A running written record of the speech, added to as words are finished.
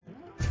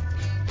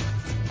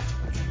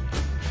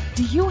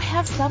Do you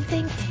have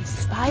something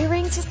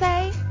inspiring to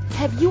say?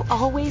 Have you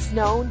always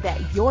known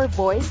that your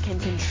voice can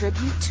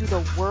contribute to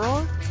the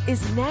world?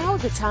 Is now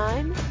the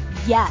time?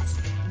 Yes,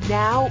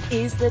 now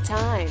is the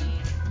time.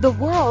 The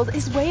world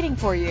is waiting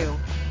for you.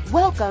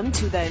 Welcome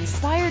to the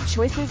Inspired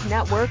Choices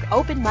Network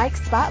Open Mic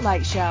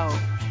Spotlight Show.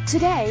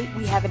 Today,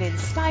 we have an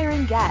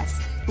inspiring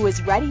guest who is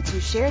ready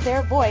to share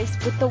their voice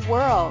with the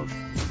world.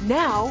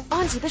 Now,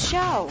 onto the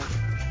show.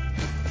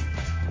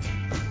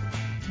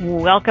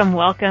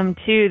 Welcome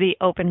to the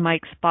Open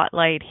Mic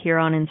Spotlight here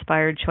on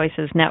Inspired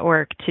Choices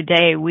Network.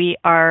 Today we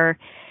are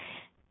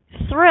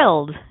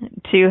thrilled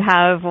to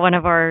have one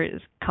of our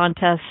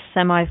contest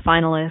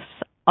semifinalists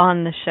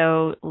on the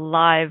show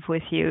live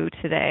with you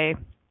today.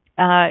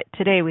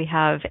 Today we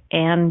have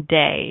Ann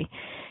Day,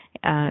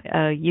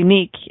 a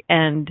unique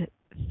and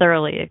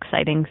thoroughly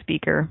exciting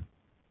speaker.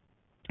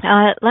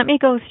 Let me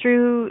go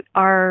through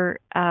our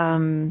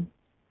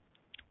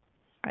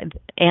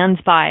Ann's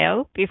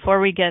bio before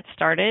we get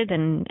started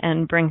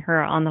and bring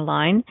her on the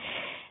line.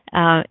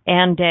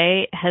 Ann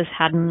Day has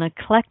had an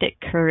eclectic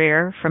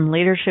career, from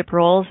leadership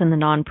roles in the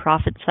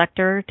nonprofit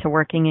sector to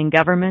working in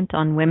government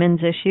on women's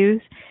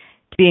issues,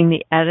 to being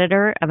the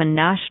editor of a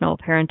national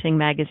parenting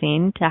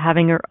magazine, to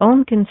having her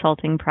own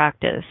consulting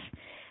practice.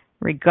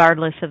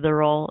 Regardless of the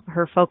role,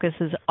 her focus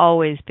has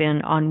always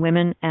been on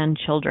women and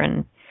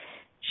children.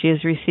 She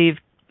has received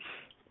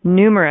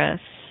numerous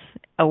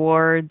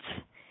awards.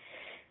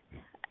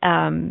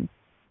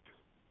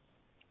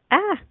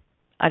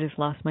 I just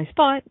lost my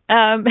spot.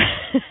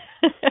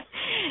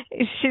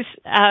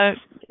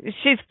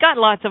 She's got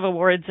lots of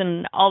awards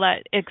and all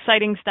that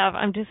exciting stuff.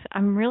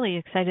 I'm really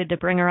excited to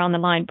bring her on the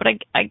line, but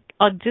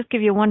I'll just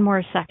give you one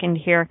more second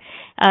here.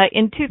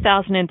 In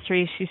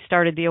 2003, she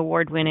started the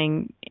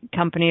award-winning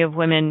Company of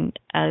Women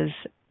as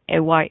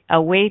a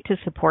way to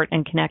support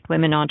and connect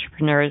women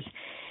entrepreneurs.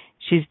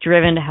 She's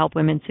driven to help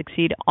women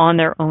succeed on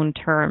their own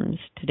terms.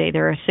 Today,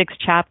 there are 6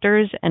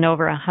 chapters and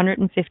over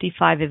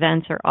 155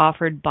 events are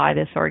offered by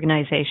this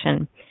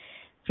organization.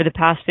 For the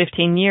past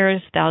 15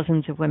 years,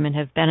 thousands of women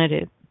have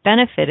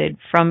benefited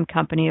from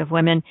Company of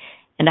Women,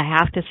 and I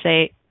have to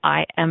say,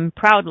 I am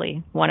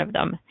proudly one of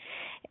them.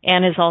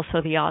 Ann is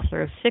also the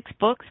author of 6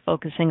 books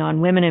focusing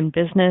on women in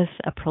business,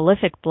 a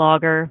prolific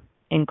blogger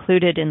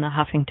included in the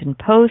Huffington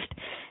Post.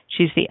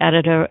 She's the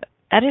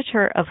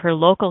editor of her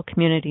local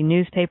community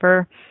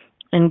newspaper,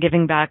 and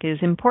giving back is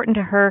important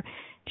to her.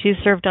 She's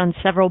served on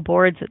several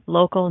boards at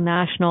local,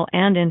 national,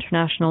 and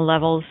international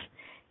levels.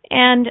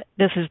 And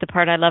this is the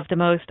part I love the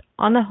most.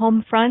 On the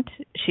home front,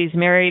 she's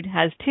married,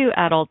 has 2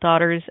 adult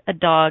daughters, a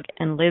dog,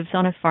 and lives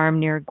on a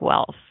farm near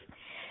Guelph.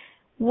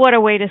 What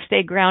a way to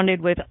stay grounded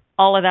with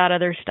all of that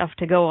other stuff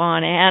to go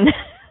on, Ann.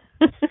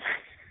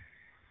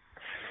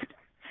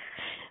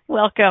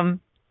 Welcome.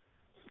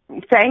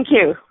 Thank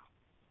you.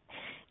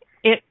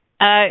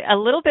 A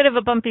little bit of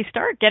a bumpy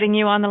start getting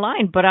you on the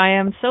line, but I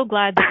am so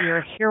glad that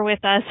you're here with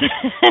us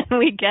and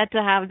we get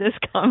to have this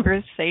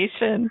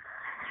conversation.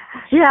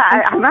 Yeah,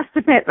 I must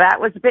admit that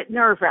was a bit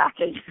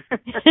nerve-wracking.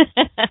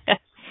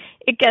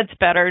 It gets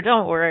better,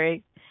 don't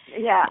worry.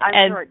 Yeah,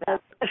 I'm sure it does.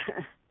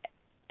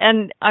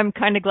 And I'm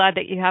kind of glad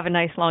that you have a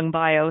nice long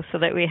bio so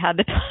that we had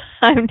the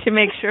time to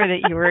make sure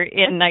that you were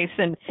in nice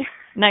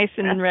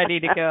and ready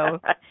to go.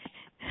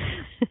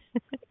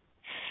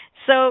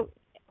 So,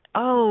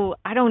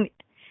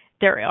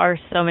 there are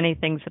so many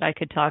things that I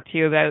could talk to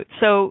you about.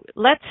 So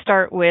let's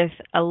start with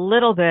a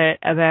little bit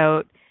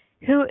about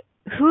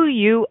who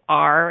you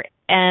are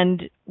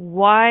and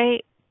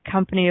why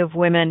Company of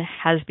Women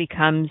has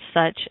become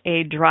such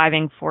a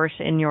driving force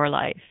in your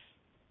life.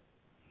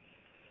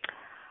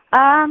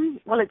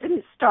 Well, it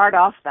didn't start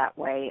off that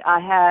way. I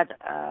had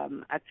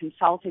a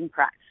consulting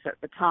practice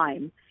at the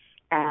time,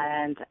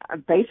 and I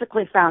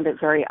basically found it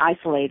very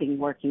isolating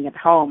working at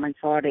home and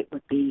thought it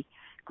would be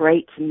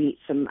great to meet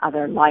some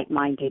other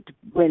like-minded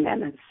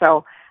women. And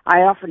so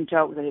I often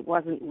joke that it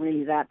wasn't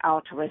really that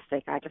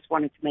altruistic. I just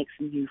wanted to make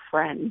some new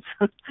friends.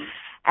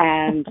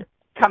 And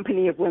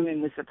Company of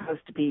Women was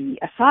supposed to be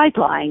a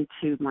sideline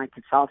to my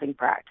consulting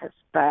practice.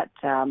 But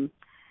 2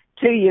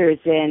 years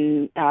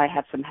in, I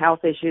had some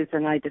health issues,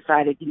 and I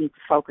decided you need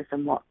to focus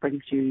on what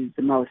brings you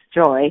the most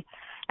joy.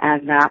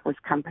 And that was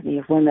Company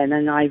of Women.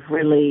 And I've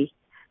really,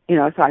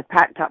 so I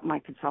packed up my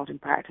consulting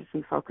practice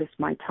and focused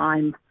my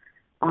time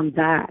on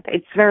that.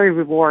 It's very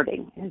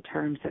rewarding in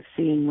terms of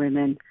seeing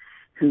women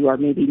who are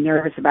maybe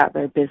nervous about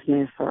their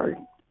business or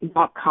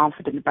not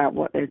confident about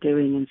what they're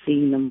doing and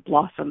seeing them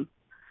blossom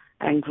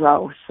and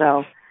grow.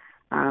 So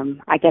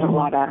I get a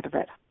lot out of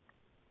it.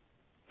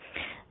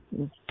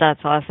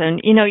 That's awesome.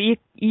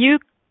 You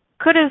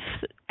could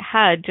have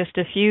had just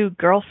a few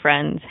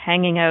girlfriends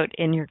hanging out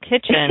in your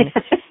kitchen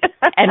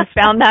and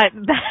found that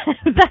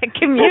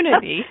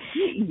community.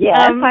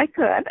 Yes, I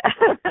could.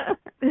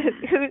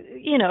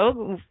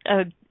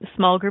 A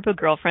small group of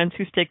girlfriends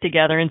who stick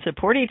together and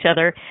support each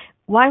other.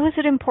 Why was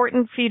it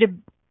important for you to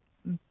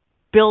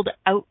build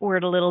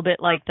outward a little bit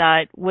like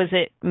that? Was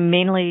it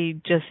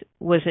mainly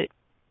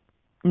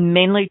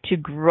to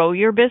grow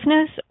your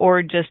business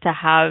or just to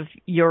have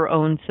your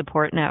own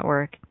support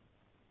network?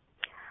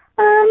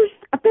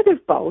 A bit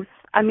of both.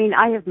 I mean,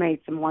 I have made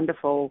some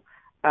wonderful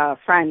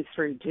friends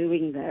through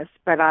doing this,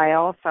 but I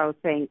also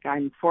think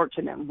I'm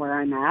fortunate in where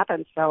I'm at,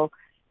 and so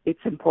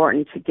it's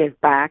important to give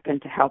back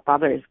and to help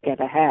others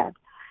get ahead.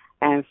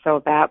 And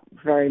so that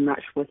very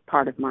much was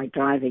part of my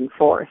driving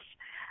force.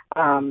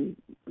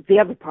 The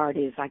other part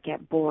is I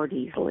get bored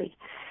easily.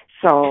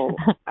 So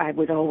I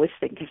would always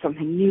think of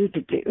something new to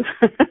do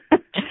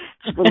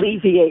to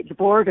alleviate the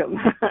boredom.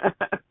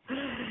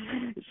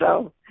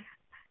 So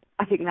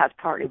I think that's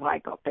partly why I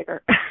got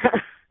bigger.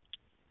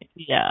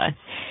 Yeah.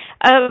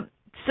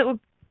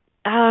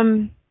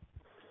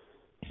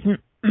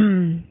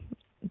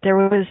 There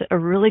was a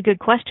really good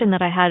question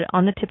that I had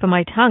on the tip of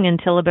my tongue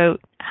until about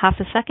half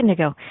a second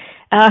ago.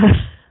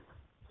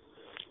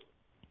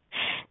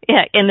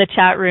 Yeah, in the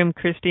chat room,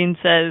 Christine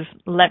says,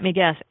 let me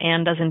guess,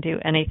 Anne doesn't do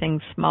anything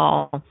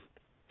small.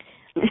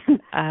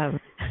 I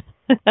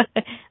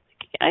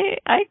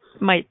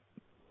might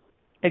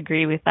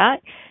agree with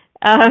that.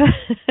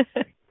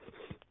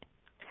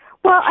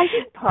 Well, I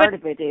think part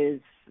of it is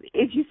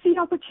you see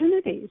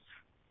opportunities,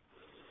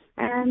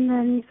 and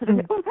then you sort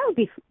of go, oh,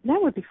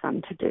 that would be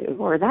fun to do,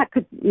 or that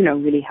could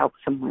really help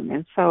some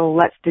women. So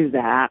let's do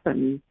that,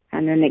 and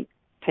then it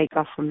take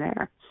off from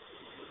there.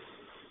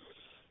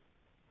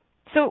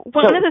 So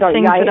one of the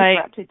things that I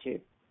interrupted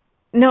you.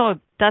 No,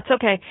 that's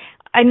okay.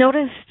 I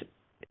noticed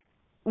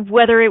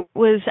whether it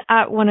was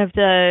at one of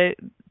the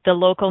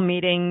local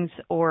meetings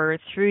or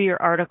through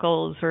your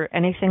articles or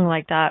anything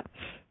like that,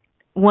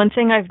 one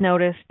thing I've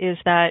noticed is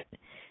that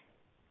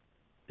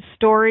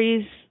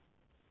stories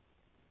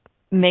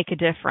make a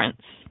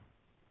difference.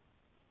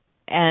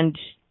 And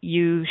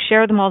you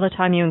share them all the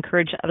time. You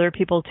encourage other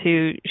people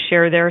to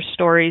share their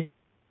stories.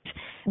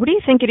 What do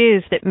you think it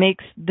is that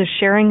makes the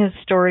sharing of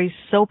stories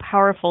so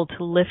powerful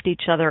to lift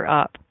each other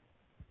up?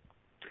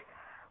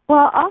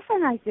 Well,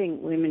 often I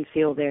think women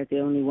feel they're the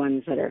only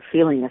ones that are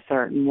feeling a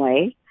certain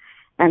way.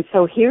 And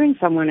so hearing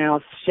someone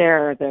else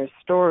share their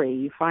story,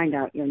 you find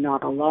out you're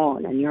not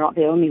alone, and you're not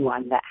the only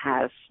one that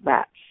has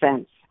that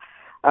sense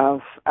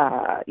of,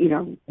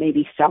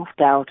 maybe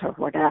self-doubt or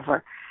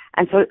whatever.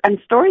 And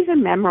stories are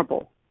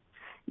memorable.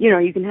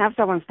 You can have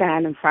someone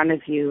stand in front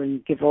of you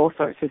and give all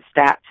sorts of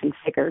stats and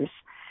figures,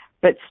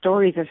 but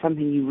stories are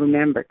something you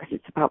remember because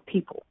it's about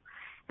people,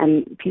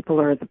 and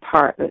people are the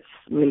part that's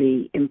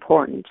really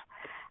important.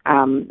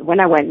 When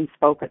I went and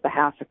spoke at the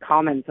House of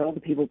Commons, all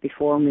the people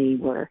before me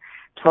were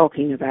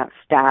talking about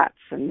stats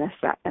and this,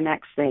 that, the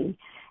next thing.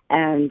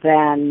 And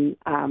then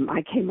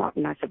I came up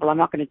and I said, well, I'm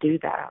not going to do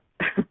that,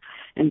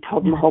 and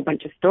told them a whole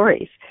bunch of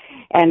stories.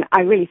 And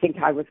I really think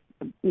I was,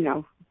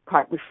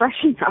 quite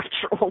refreshing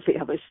after all the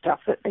other stuff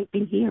that they've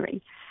been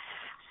hearing.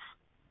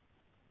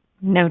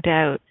 No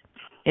doubt.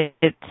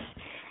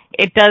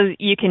 It does.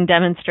 You can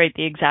demonstrate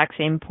the exact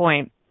same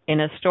point in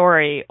a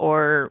story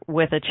or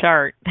with a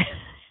chart.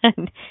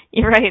 And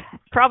you're right.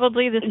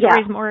 Probably the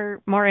story's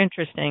more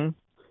interesting.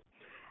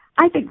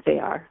 I think they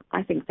are.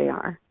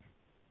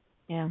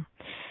 Yeah.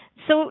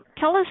 So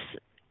tell us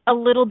a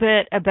little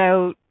bit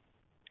about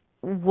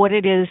what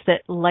it is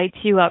that lights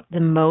you up the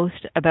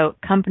most about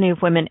Company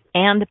of Women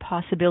and the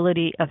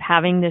possibility of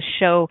having this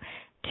show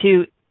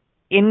to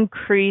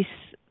increase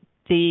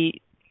the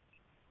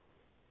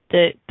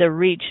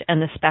reach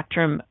and the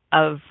spectrum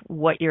of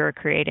what you're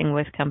creating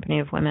with Company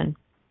of Women.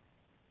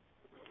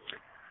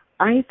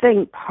 I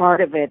think part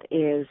of it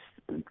is,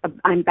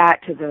 I'm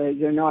back to the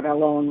you're not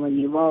alone when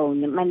you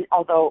own. And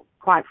although,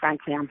 quite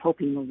frankly, I'm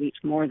hoping we'll reach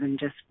more than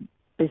just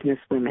business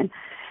women.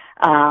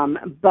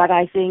 But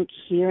I think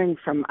hearing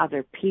from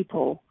other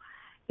people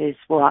is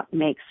what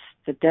makes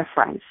the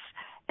difference.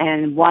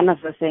 And one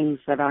of the things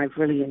that I've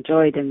really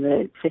enjoyed in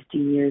the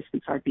 15 years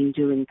since I've been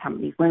doing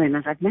Company of Women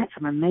is I've met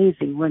some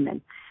amazing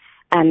women.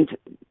 And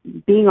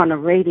being on a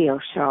radio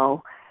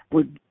show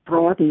would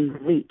broaden the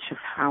reach of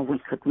how we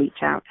could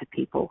reach out to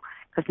people,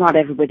 because not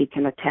everybody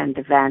can attend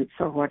events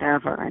or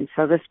whatever. And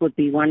so this would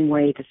be one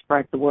way to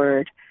spread the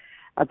word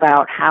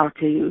about how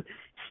to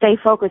stay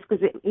focused,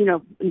 because,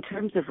 in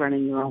terms of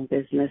running your own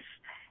business,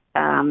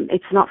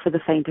 it's not for the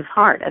faint of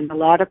heart. And a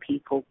lot of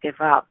people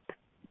give up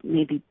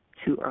maybe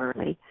too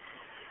early,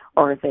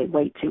 or they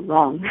wait too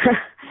long,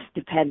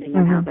 depending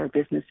on how their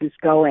business is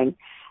going.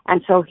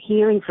 And so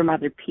hearing from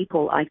other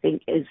people, I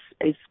think, is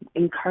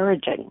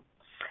encouraging.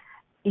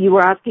 You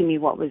were asking me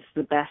what was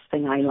the best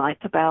thing I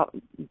liked about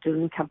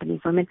doing Company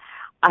of Women.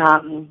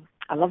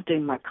 I love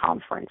doing my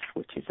conference,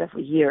 which is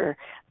every year,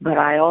 but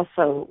I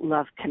also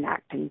love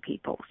connecting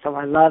people. So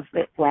I love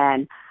it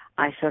when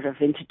I sort of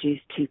introduce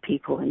two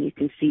people and you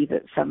can see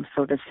that some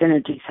sort of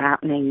synergy is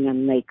happening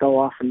and they go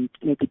off and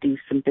maybe do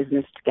some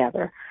business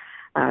together.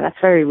 That's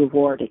very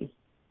rewarding.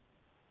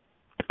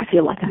 I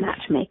feel like a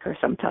matchmaker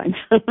sometimes.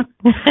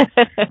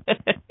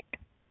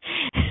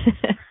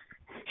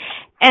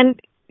 And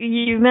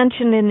you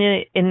mentioned in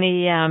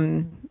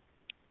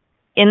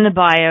the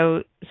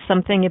bio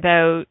something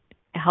about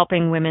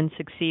helping women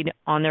succeed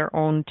on their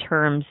own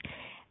terms.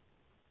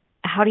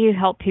 How do you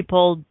help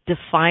people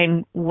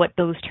define what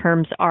those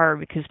terms are?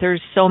 Because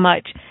there's so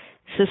much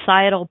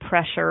societal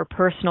pressure,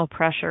 personal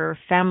pressure,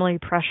 family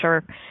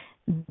pressure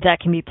that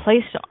can be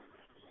placed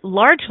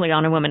largely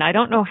on a woman. I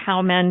don't know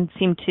how men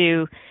seem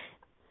to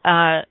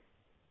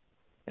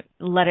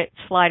let it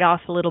slide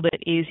off a little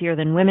bit easier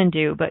than women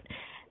do, but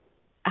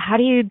how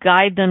do you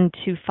guide them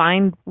to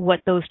find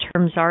what those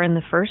terms are in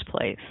the first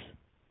place?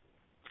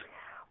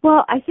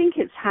 Well, I think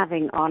it's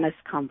having honest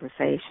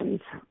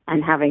conversations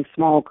and having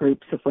small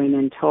groups of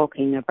women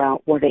talking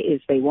about what it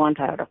is they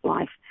want out of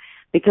life.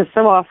 Because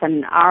so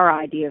often our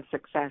idea of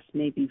success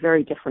may be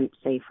very different,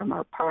 say, from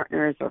our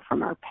partners or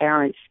from our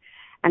parents.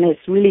 And it's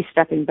really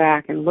stepping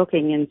back and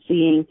looking and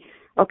seeing,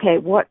 okay,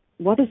 what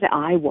is it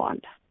I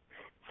want?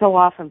 So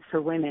often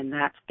for women,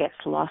 that gets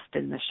lost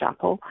in the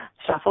shuffle.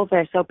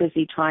 They're so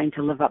busy trying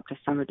to live up to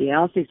somebody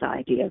else's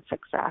idea of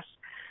success.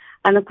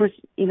 And of course,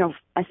 you know,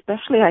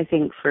 especially I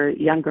think for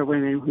younger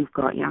women who've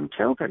got young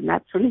children,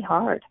 that's really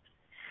hard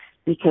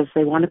because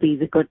they want to be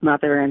the good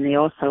mother and they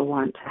also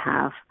want to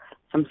have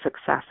some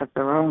success of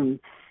their own.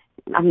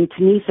 I mean,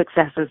 to me,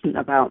 success isn't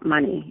about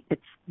money.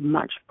 It's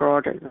much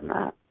broader than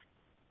that.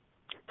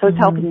 So it's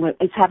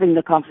it's having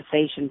the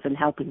conversations and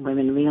helping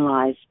women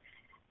realize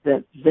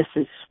that this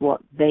is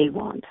what they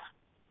want.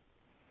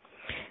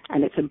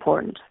 And it's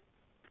important.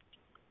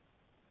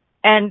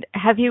 And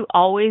have you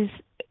always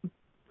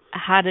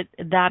had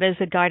that as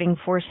a guiding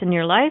force in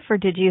your life, or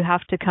did you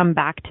have to come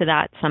back to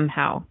that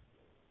somehow?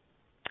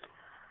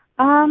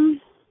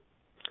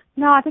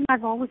 No, I think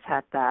I've always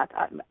had that.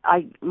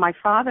 My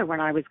father, when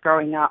I was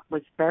growing up,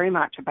 was very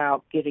much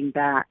about giving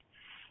back,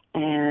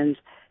 and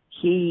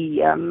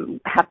he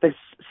had this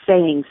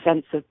saying,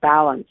 sense of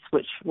balance,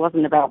 which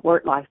wasn't about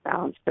work-life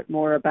balance, but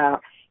more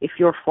about if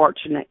you're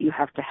fortunate, you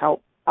have to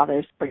help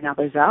others, bring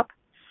others up.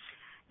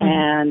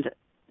 And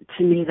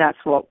to me, that's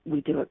what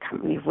we do at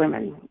Company of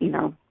Women. You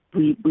know,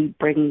 we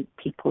bring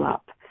people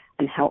up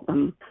and help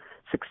them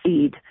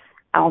succeed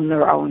on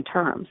their own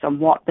terms, on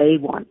what they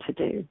want to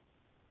do.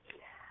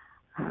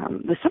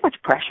 There's so much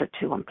pressure,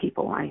 too, on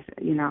people, and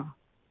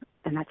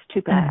that's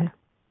too bad.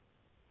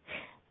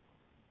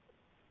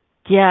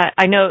 Yeah,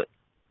 I know.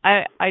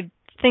 I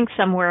think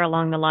somewhere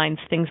along the lines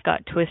things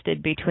got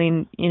twisted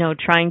between,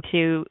 trying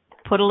to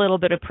put a little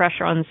bit of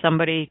pressure on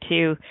somebody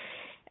to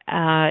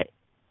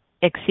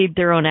exceed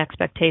their own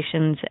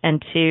expectations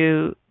and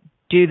to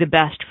do the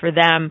best for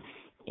them,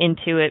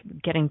 into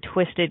it getting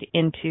twisted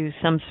into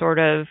some sort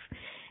of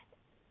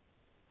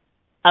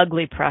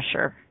ugly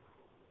pressure,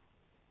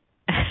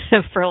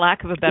 for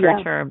lack of a better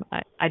term.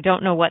 I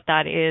don't know what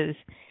that is.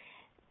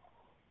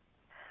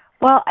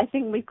 Well, I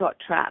think we got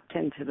trapped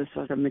into the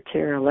sort of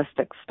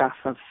materialistic stuff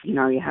of,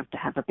 you have to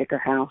have a bigger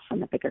house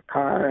and a bigger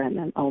car and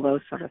then all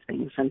those sort of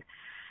things. And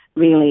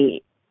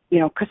really,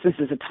 Christmas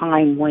is a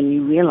time when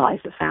you realize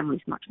that family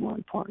is much more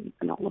important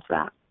than all of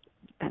that.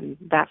 And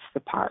that's the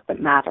part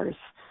that matters.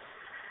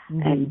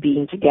 And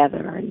being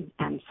together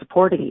and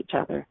supporting each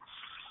other.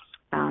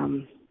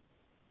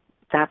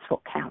 That's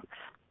what counts.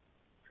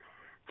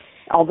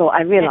 Although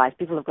I realize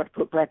people have got to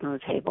put bread on the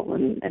table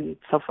and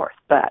so forth,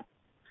 but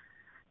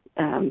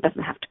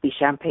doesn't have to be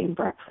champagne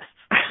breakfast.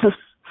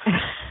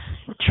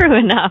 True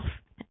enough.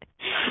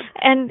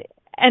 And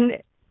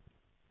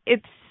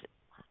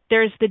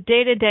there's the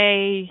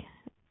day-to-day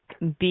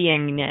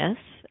beingness,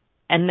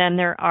 and then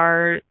there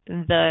are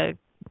the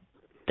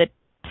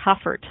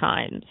tougher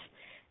times,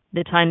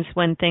 the times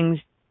when things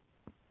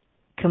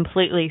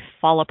completely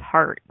fall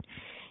apart.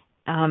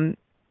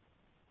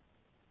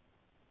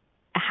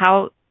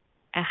 How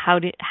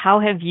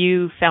have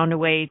you found a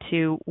way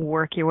to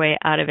work your way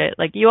out of it?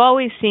 Like, you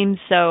always seem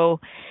so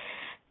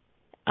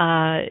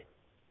light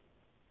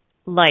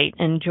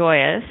and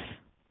joyous,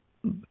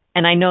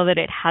 and I know that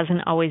it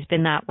hasn't always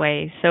been that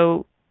way.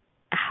 So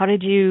how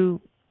did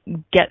you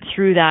get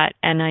through that?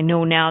 And I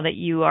know now that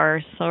you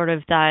are sort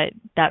of that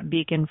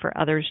beacon for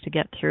others to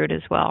get through it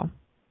as well.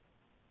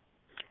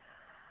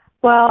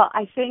 Well,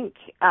 I think,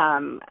 I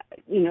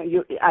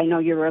know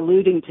you're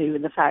alluding to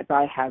the fact that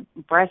I had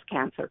breast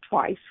cancer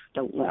twice,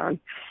 don't learn.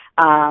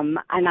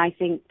 And I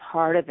think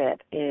part of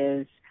it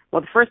is,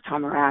 well, the first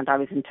time around I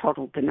was in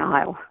total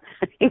denial.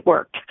 It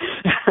worked.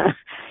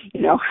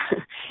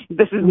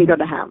 This isn't going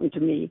to happen to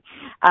me.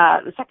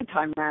 The second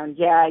time around,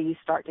 you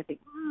start to think,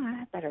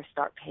 I better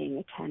start paying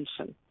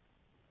attention.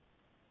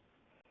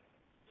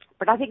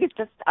 But I think it's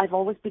just, I've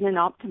always been an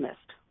optimist.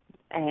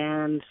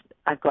 And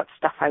I've got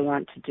stuff I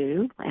want to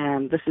do,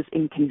 and this is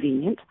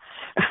inconvenient,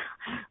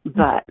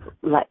 but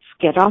let's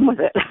get on with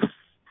it.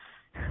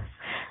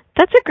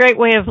 That's a great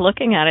way of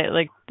looking at it.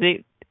 Like,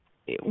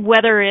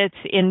 whether it's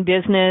in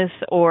business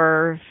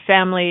or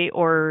family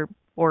or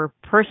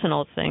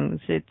personal things,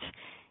 it's,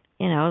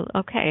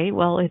 okay,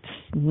 well, it's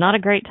not a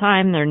great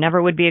time. There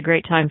never would be a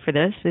great time for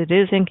this. It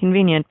is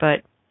inconvenient,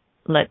 but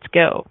let's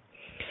go.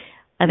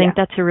 I think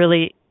that's a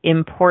really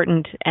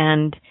important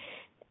and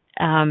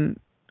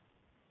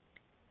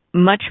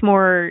much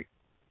more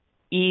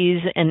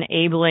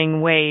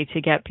ease-enabling way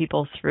to get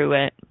people through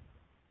it.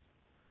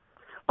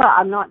 Well,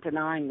 I'm not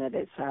denying that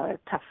it's a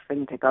tough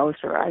thing to go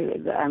through.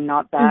 I'm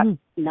not that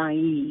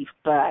naive,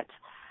 but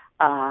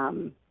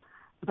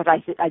but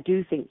I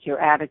do think your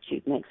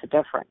attitude makes a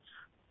difference.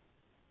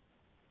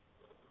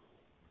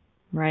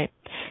 Right.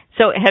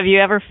 So have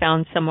you ever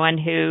found someone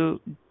who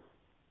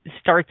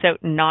starts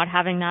out not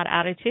having that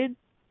attitude?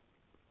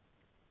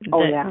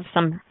 Oh, yeah.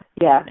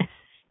 Yeah.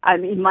 I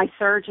mean, my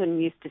surgeon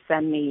used to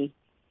send me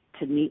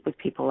to meet with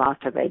people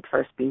after they'd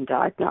first been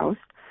diagnosed.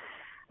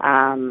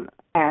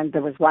 And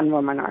there was one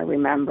woman I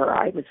remember,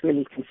 I was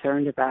really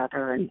concerned about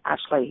her, and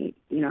actually,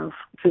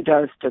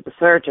 kudos to the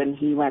surgeon.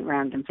 He went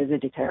around and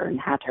visited her and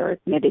had her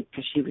admitted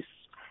because she was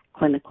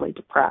clinically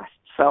depressed.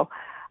 So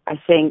I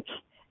think,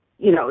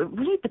 it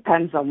really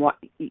depends on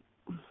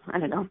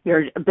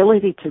your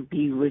ability to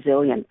be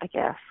resilient, I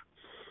guess.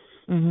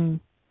 Mm-hmm.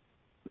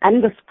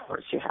 And the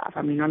supports you have.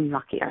 I mean, I'm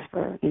lucky I have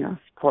a,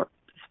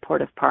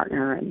 supportive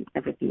partner and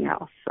everything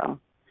else, so.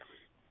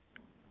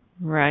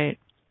 Right.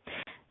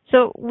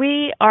 So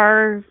we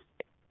are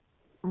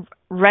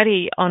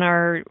ready on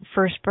our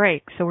first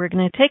break. So we're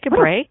going to take a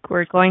break.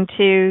 We're going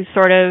to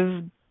sort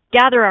of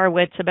gather our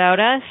wits about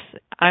us.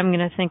 I'm going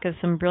to think of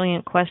some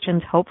brilliant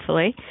questions,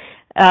 hopefully,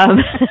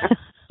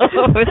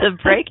 over the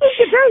break.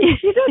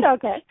 You did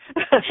okay.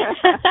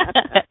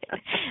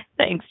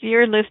 Thanks.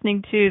 You're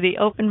listening to the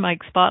Open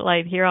Mic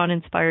Spotlight here on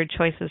Inspired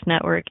Choices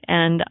Network,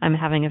 and I'm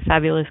having a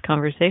fabulous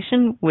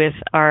conversation with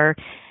our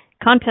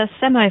contest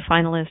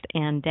semifinalist,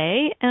 Ann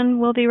Day, and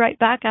we'll be right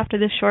back after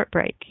this short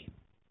break.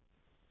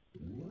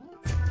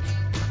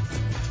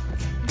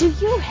 Do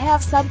you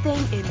have something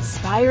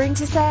inspiring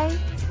to say?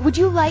 Would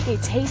you like a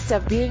taste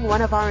of being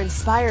one of our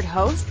inspired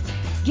hosts?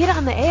 Get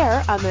on the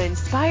air on the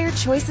Inspired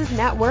Choices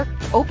Network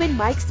Open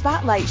Mic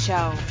Spotlight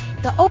Show.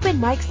 The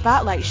Open Mic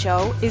Spotlight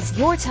Show is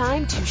your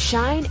time to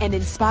shine and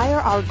inspire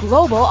our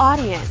global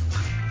audience.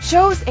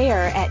 Shows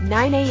air at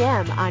 9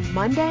 a.m. on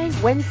Monday,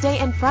 Wednesday,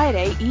 and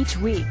Friday each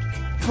week.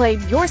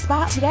 Claim your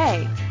spot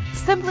today.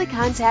 Simply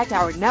contact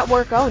our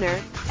network owner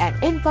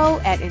at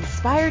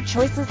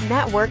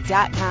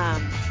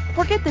info@inspiredchoicesnetwork.com.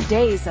 Forget the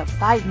days of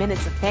 5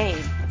 minutes of fame.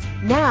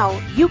 Now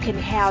you can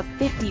have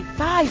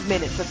 55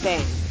 minutes of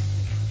fame.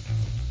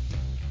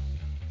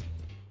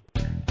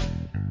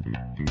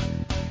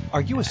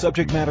 Are you a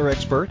subject matter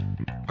expert?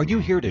 Are you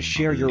here to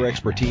share your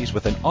expertise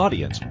with an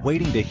audience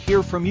waiting to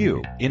hear from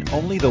you in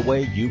only the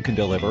way you can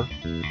deliver?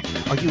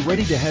 Are you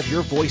ready to have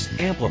your voice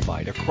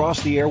amplified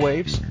across the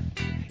airwaves?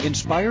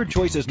 Inspired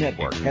Choices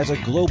Network has a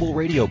global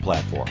radio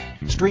platform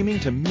streaming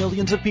to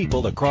millions of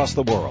people across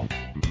the world.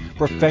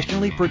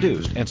 Professionally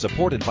produced and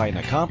supported by an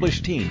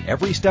accomplished team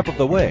every step of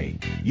the way,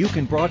 you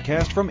can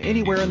broadcast from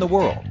anywhere in the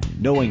world,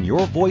 knowing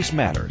your voice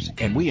matters,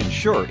 and we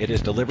ensure it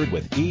is delivered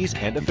with ease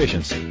and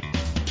efficiency.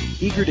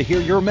 Eager to hear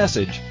your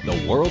message,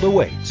 the world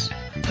awaits.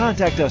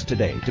 Contact us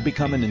today to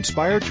become an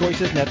Inspired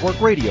Choices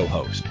Network radio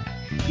host.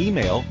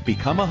 Email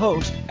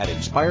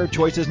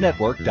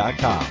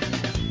becomeahost@inspiredchoicesnetwork.com.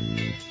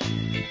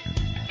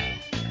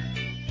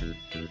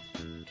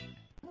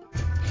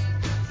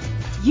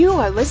 You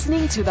are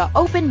listening to the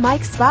Open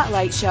Mic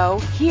Spotlight Show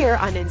here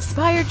on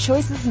Inspired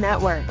Choices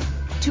Network.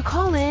 To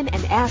call in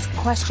and ask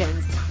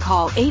questions,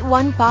 call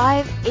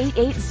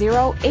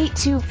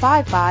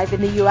 815-880-8255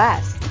 in the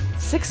U.S.,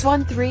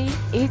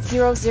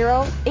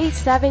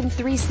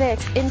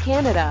 613-800-8736 in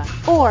Canada,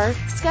 or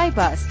Skype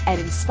us at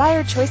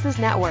Inspired Choices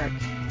Network.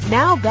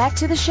 Now back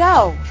to the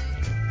show.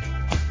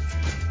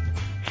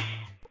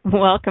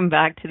 Welcome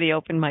back to the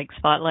Open Mic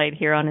Spotlight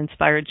here on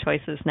Inspired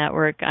Choices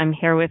Network. I'm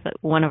here with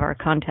one of our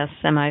contest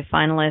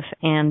semifinalists,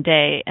 Ann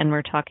Day, and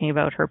we're talking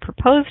about her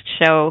proposed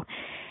show,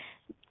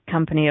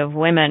 Company of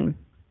Women.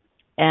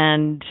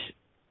 And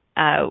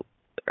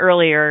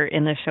earlier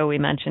in the show we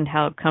mentioned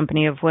how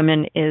Company of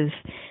Women is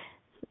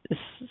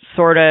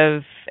sort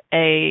of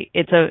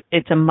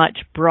it's a much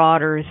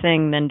broader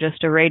thing than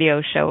just a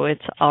radio show.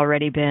 It's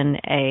already been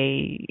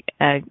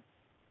an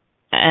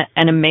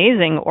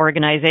amazing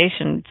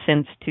organization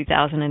since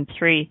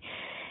 2003,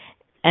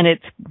 and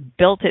it's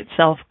built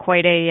itself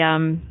quite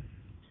a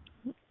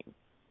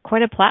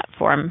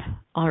platform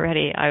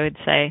already, I would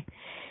say.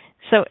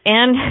 So,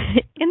 Anne,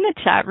 in the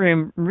chat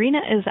room, Rena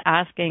is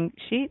asking,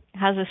 she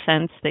has a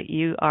sense that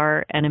you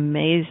are an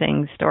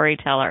amazing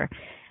storyteller.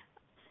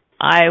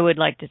 I would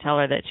like to tell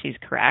her that she's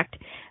correct,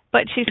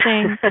 but she's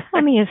saying,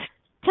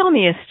 tell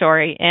me a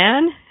story,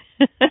 Anne.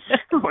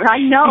 I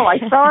know. I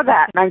saw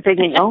that, and I'm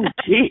thinking, oh,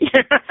 gee.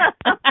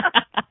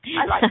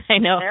 I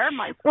know. Share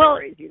my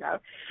stories,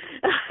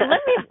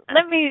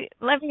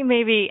 let me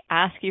maybe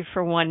ask you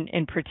for one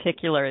in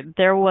particular.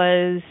 There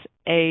was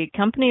a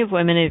Company of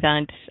Women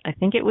event. I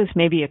think it was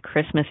maybe a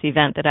Christmas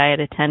event that I had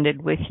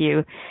attended with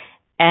you,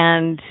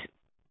 and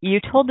you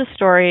told the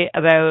story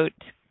about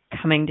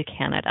coming to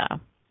Canada.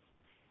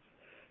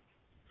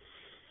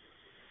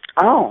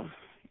 Oh,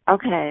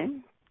 okay.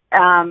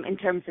 In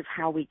terms of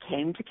how we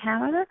came to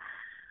Canada,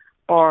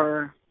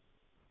 or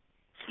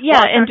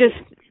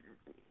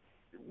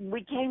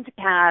we came to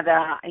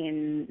Canada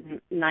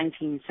in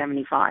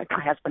 1975.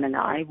 My husband and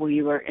I.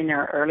 We were in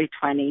our early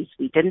 20s.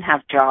 We didn't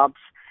have jobs,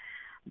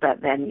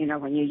 but then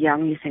when you're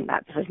young, you think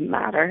that doesn't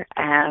matter.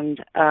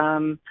 And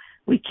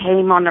we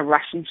came on a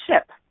Russian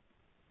ship,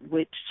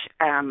 which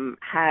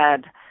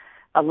had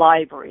a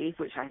library,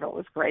 which I thought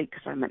was great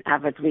because I'm an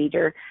avid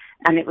reader,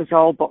 and it was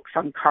all books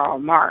on Karl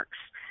Marx.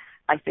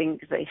 I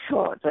think they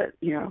thought that,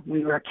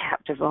 we were a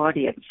captive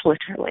audience,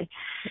 literally.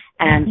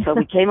 And so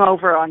we came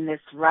over on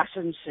this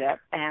Russian ship,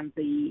 and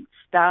the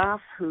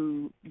staff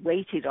who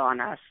waited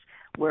on us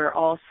were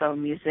also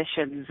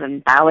musicians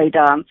and ballet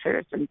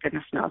dancers and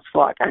goodness knows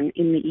what. And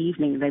in the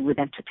evening, they would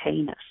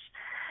entertain us.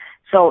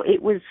 So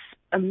it was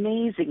an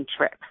amazing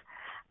trip.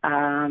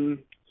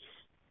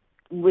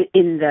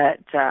 In that,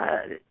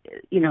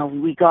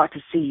 we got to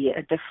see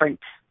a different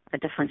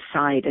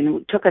side,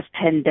 and it took us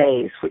 10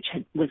 days, which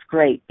was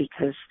great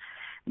because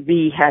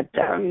we had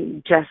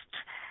just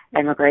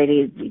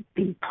emigrated. We'd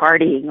been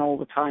partying all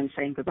the time,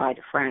 saying goodbye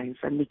to friends,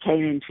 and we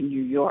came into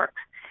New York,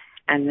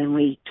 and then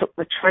we took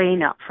the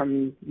train up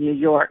from New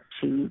York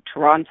to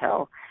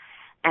Toronto,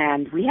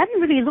 and we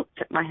hadn't really looked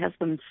at my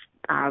husband's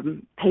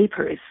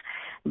papers,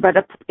 but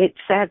it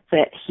said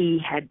that he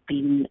had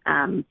been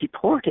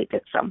deported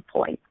at some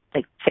point.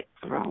 They ticked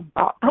the wrong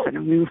box.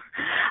 And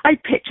I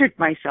pictured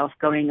myself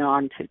going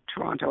on to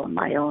Toronto on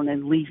my own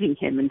and leaving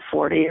him in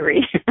Fort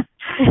Erie.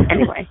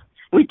 Anyway,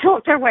 we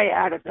talked our way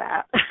out of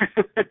that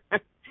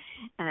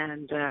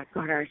and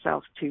got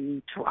ourselves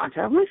to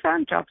Toronto. We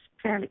found jobs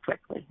fairly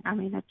quickly. I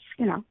mean, it's,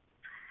 and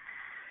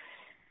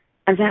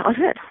that was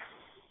it.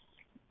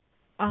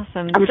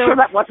 Awesome. I'm sure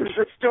that wasn't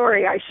the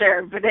story I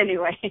shared, but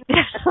anyway.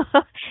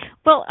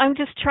 Well, I'm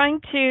just trying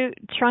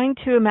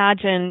to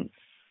imagine.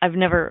 I've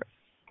never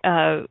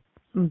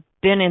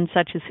been in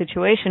such a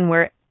situation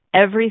where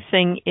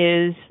everything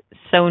is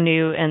so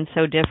new and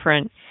so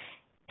different,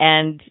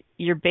 and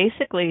you're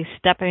basically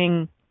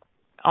stepping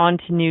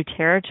onto new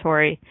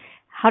territory.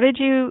 How did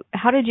you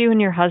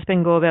and your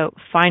husband go about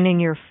finding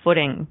your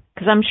footing?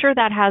 Because I'm sure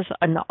that has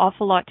an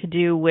awful lot to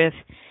do with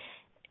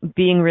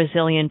being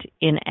resilient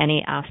in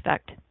any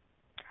aspect.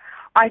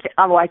 I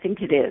think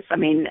it is. I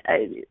mean,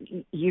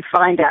 you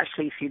find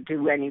actually if you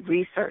do any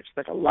research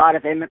that a lot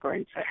of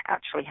immigrants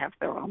actually have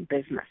their own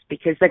business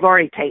because they've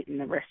already taken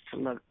the risk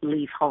to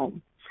leave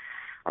home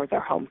or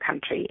their home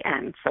country,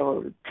 and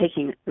so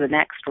taking the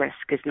next risk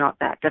is not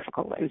that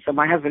difficult. And so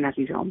my husband has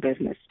his own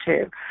business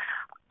too.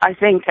 I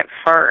think at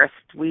first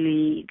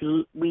we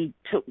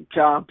took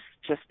jobs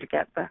just to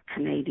get the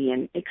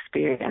Canadian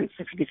experience.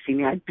 If you could see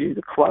me, I'd do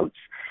the quotes.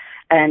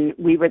 And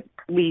we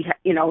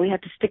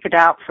had to stick it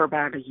out for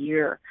about a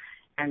year,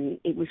 and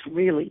it was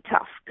really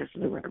tough because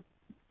there were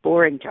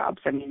boring jobs.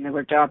 I mean, there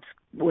were jobs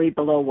way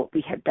below what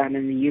we had done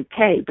in the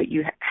UK, but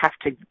you have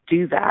to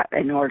do that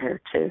in order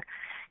to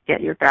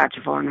get your badge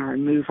of honor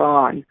and move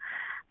on.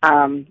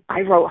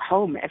 I wrote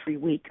home every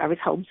week. I was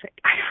homesick.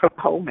 I wrote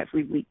home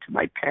every week to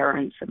my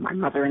parents and my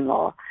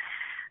mother-in-law.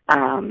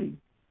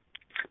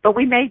 But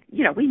we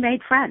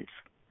made friends,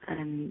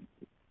 and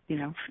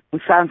we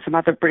found some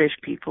other British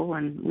people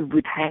and we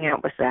would hang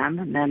out with them,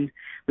 and then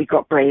we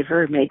got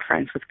braver and made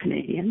friends with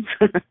Canadians.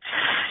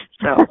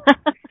 So.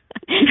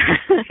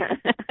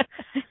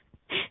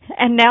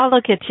 And now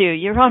look at you.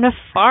 You're on a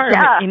farm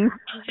in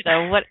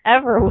Canada.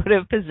 Whatever would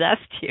have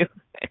possessed you.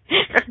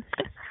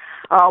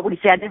 We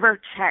said I never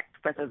checked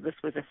whether this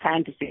was a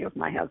fantasy of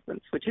my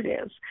husband's, which it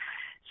is.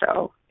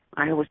 So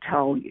I always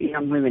tell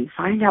young women,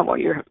 find out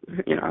what your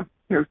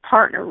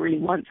partner really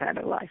wants out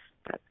of life.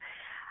 But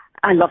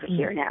I love it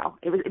here now.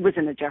 It was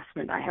an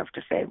adjustment, I have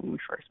to say, when we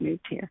first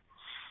moved here.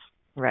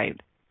 Right.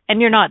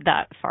 And you're not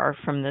that far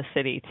from the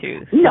city,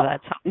 too. So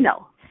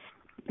No.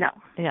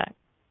 Yeah.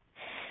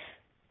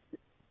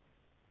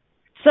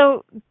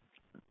 So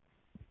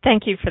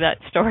thank you for that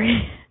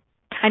story.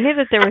 I knew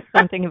that there was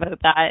something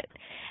about that.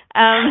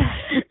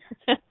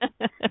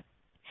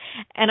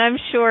 And I'm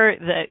sure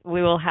that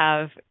we will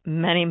have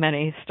many,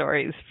 many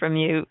stories from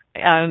you.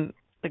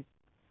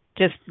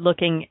 Just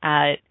looking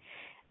at,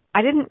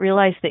 I didn't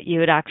realize that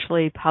you had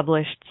actually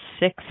published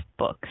 6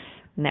 books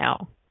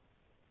now.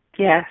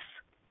 Yes.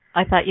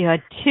 I thought you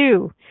had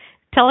 2.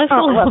 Tell us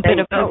a little bit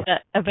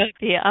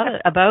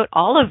about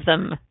all of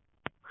them.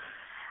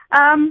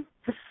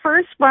 The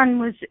first one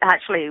was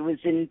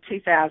in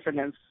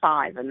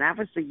 2005, and that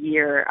was the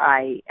year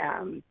I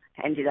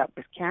ended up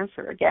with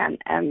cancer again.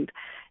 And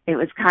it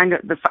was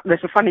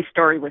there's a funny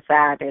story with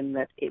that, in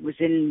that it was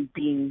in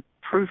being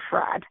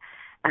proofread,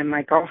 and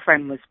my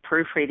girlfriend was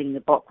proofreading the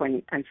book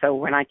and so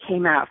when I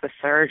came out of the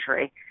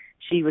surgery,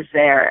 she was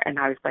there, and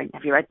I was going,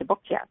 "Have you read the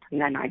book yet?" And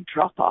then I'd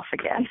drop off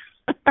again.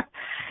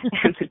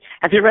 And,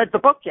 "Have you read the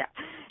book yet?"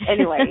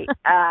 Anyway,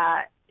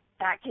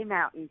 that came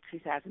out in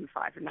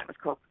 2005, and that was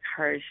called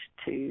Courage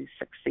to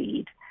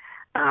Succeed.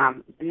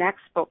 The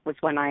next book was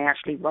when I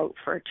actually wrote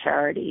for a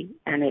charity,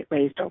 and it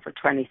raised over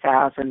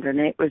 $20,000, and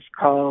it was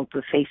called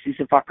The Faces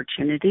of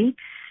Opportunity,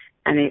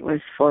 and it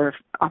was for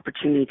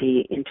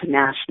Opportunity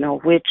International,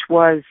 which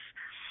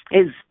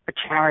is a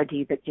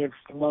charity that gives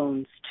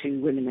loans to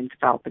women in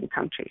developing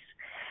countries.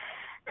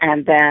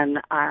 And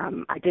then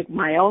I did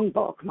my own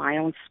book, my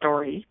own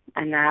story,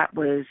 and that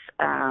was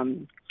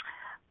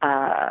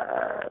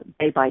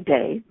Day by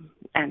Day,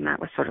 and that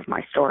was sort of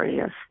my story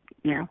of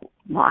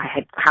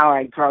how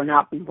I'd grown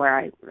up and where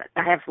I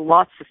have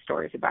lots of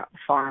stories about the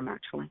farm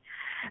actually.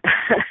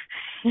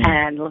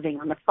 and living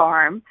on the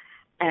farm.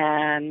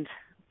 And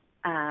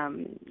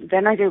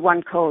then I did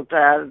one called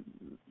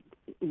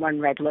One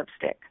Red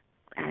Lipstick,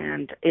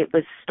 and it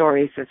was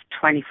stories of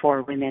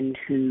 24 women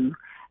who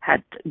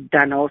had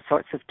done all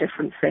sorts of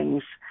different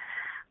things,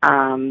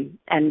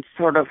 and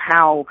sort of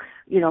how,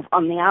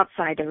 on the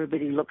outside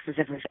everybody looks as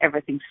if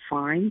everything's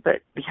fine,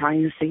 but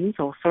behind the scenes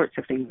all sorts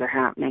of things are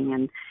happening,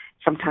 and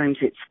sometimes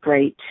it's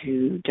great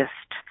to just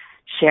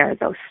share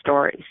those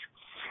stories.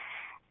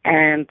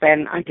 And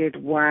then I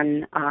did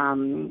one,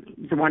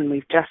 the one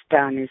we've just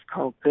done is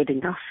called Good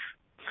Enough.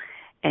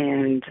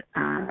 And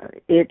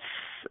it's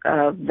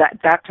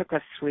that took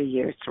us 3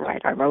 years to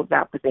write. I wrote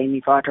that with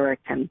Amy Voderick,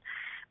 and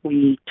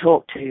we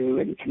talked to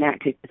and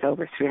connected with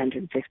over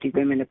 350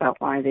 women about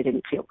why they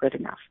didn't feel good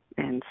enough.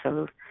 And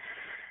so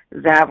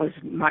that was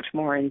much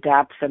more in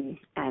depth, and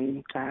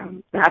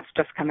that's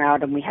just come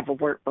out, and we have a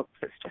workbook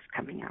that's just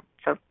coming out.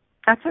 So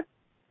that's it.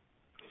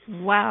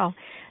 Wow.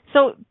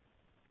 So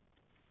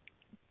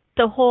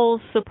the whole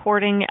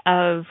supporting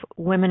of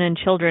women and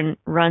children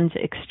runs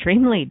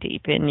extremely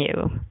deep in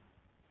you.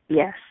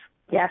 Yes.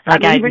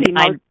 Like I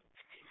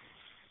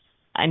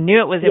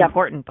knew it was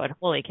important, but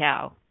holy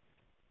cow.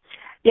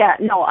 Yeah,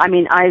 no, I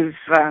mean,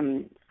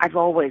 I've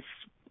always,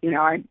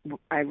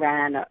 I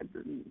ran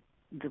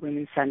the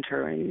Women's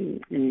Center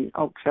in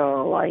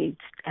Oakville. I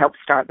helped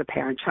start the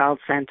Parent-Child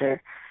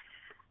Center.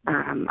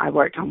 I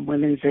worked on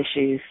women's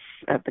issues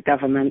at the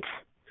government.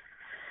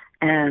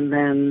 And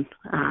then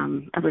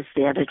I was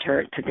the editor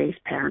at Today's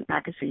Parent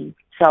magazine.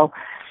 So,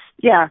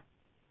 yeah,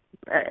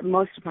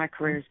 most of my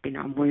career has been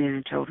on women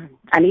and children.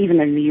 And even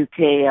in the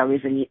UK, I was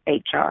in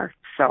HR.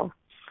 So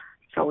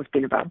it's always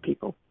been about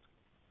people.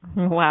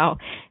 Wow.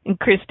 And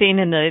Christine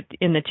in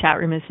the chat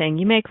room is saying,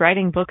 you make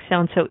writing books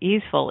sound so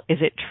easeful. Is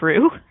it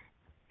true?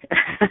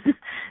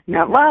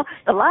 No, well,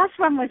 the last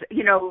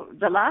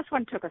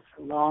one took us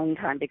a long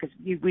time because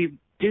we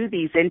do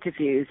these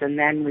interviews and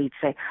then we'd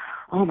say,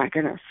 oh my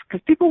goodness,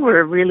 because people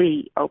were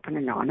really open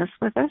and honest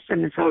with us,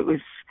 and so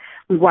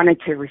we wanted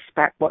to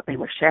respect what they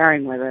were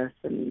sharing with us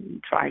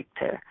and try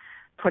to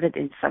put it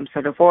in some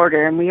sort of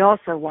order, and we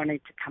also wanted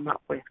to come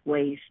up with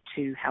ways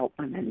to help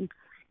women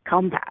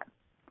combat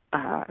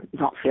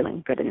not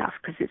feeling good enough,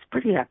 because it's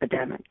pretty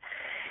epidemic.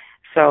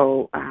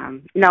 So,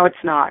 no,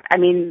 it's not. I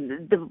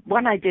mean, the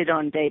one I did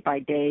on Day by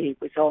Day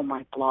was all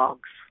my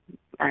blogs,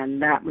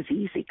 and that was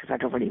easy because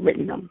I'd already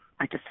written them.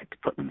 I just had to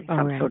put them in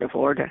some sort of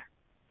order.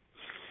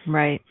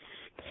 Right.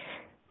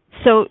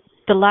 So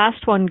the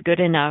last one, Good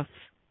Enough,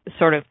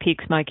 sort of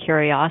piques my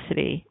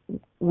curiosity.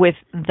 With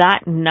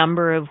that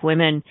number of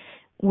women,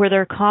 were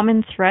there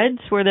common threads?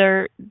 Were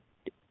there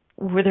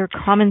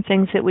common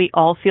things that we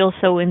all feel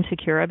so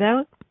insecure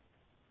about?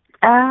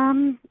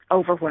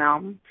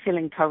 Overwhelmed,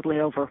 feeling totally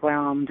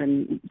overwhelmed,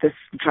 and this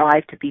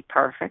drive to be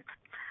perfect,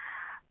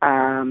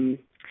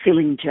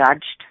 feeling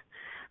judged.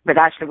 But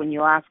actually, when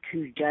you ask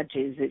who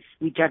judges,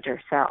 we judge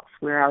ourselves.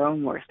 We're our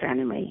own worst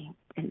enemy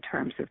in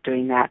terms of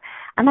doing that.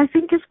 And I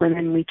think as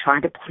women, we try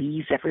to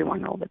please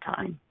everyone all the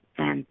time,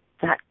 and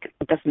that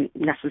doesn't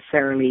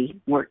necessarily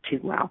work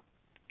too well.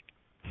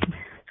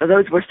 So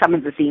those were some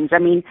of the themes. I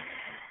mean,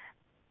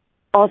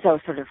 also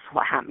sort of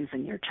what happens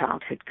in your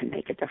childhood can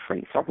make a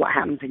difference, or what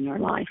happens in your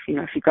life.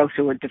 If you go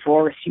through a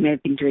divorce, you may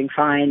have been doing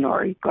fine,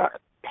 or you've got a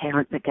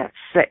parent that gets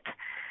sick.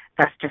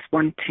 That's just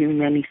one too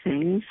many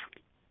things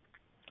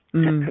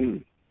that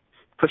can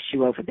push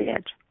you over the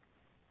edge.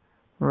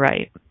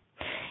 Right.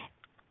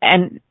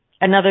 And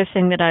another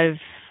thing that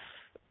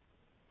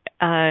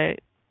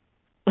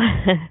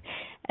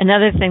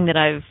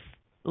I've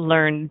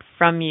learned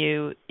from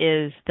you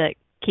is that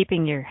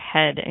keeping your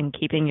head and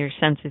keeping your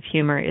sense of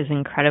humor is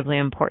incredibly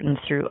important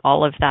through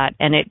all of that.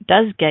 And it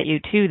does get you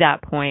to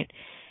that point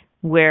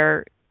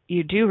where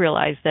you do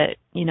realize that,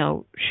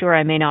 sure,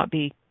 I may not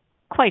be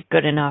quite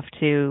good enough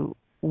to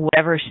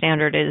whatever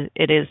standard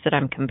it is that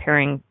I'm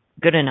comparing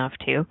good enough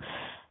to,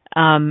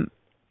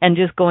 and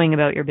just going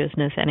about your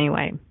business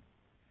anyway.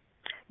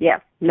 Yeah,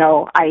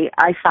 no,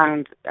 I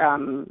found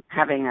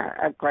having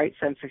a great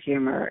sense of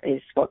humor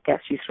is what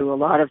gets you through a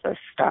lot of this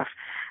stuff.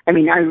 I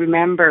mean, I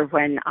remember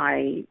when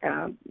I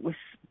was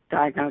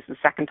diagnosed the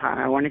second time,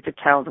 I wanted to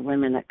tell the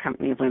women at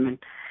Company of Women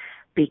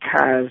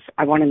because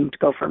I wanted them to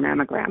go for a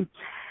mammogram.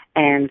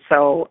 And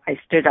so I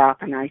stood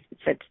up and I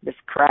said to this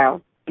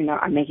crowd,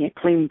 I'm making a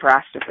clean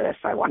breast of this.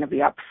 I want to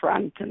be up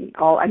front, and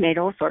I made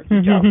all sorts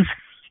of jokes.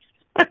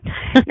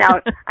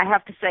 Now, I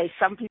have to say,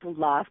 some people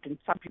laughed and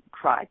some people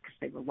cried because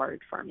they were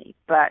worried for me.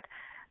 But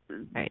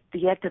at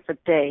the end of the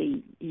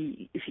day,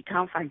 if you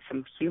can't find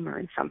some humor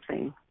in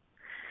something,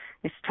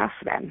 it's tough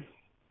then.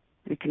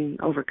 It can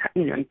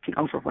it can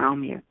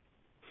overwhelm you.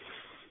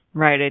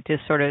 Right. It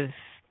just sort of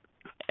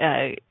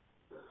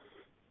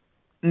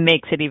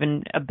makes it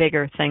even a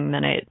bigger thing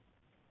than it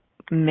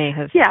may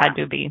have had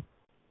to be.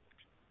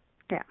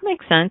 Yeah.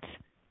 Makes sense.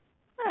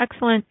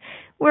 Excellent.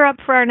 We're up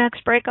for our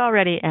next break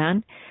already,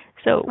 Anne.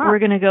 So we're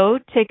going to go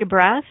take a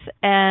breath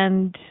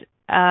and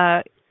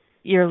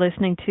You're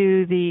listening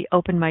to the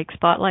Open Mic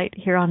Spotlight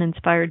here on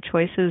Inspired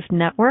Choices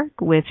Network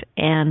with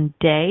Ann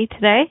Day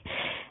today.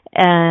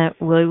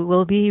 We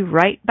will be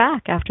right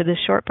back after this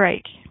short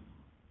break.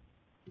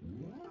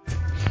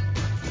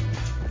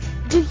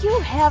 Do you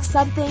have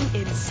something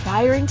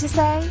inspiring to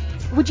say?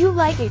 Would you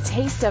like a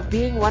taste of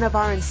being one of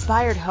our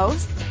inspired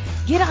hosts?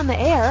 Get on the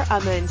air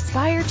on the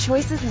Inspired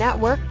Choices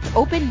Network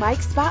Open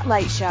Mic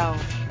Spotlight Show.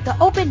 The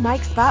Open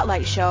Mic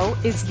Spotlight Show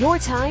is your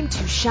time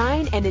to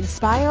shine and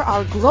inspire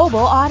our global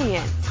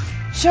audience.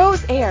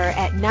 Shows air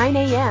at 9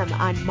 a.m.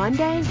 on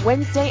Monday,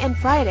 Wednesday, and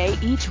Friday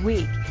each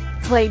week.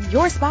 Claim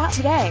your spot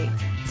today.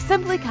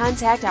 Simply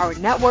contact our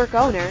network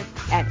owner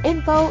at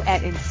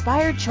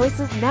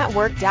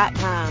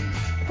info@inspiredchoicesnetwork.com.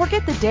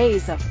 Forget the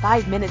days of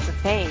 5 minutes of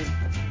fame.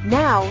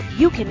 Now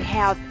you can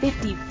have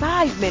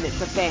 55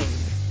 minutes of fame.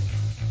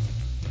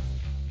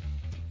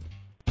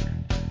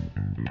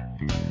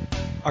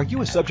 Are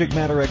you a subject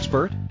matter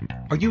expert?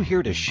 Are you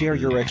here to share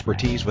your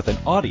expertise with an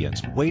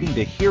audience waiting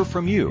to hear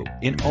from you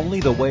in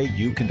only the way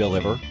you can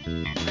deliver?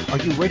 Are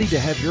you ready to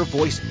have your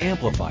voice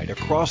amplified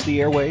across the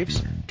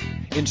airwaves?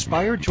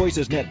 Inspired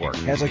Choices Network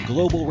has a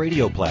global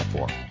radio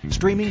platform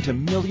streaming to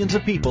millions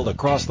of people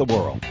across the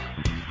world.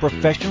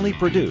 Professionally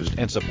produced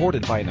and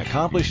supported by an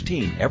accomplished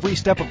team every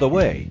step of the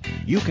way,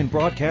 you can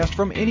broadcast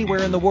from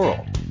anywhere in the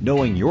world,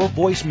 knowing your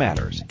voice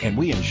matters, and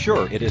we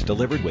ensure it is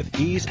delivered with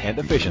ease and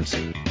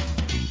efficiency.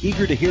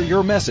 Eager to hear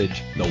your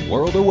message? The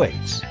world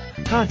awaits.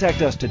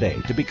 Contact us today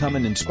to become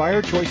an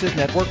Inspired Choices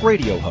Network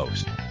radio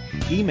host.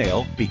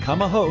 Email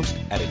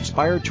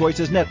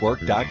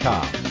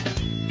becomeahost@inspiredchoicesnetwork.com.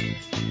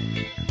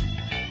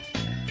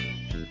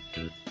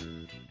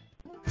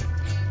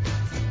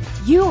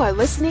 You are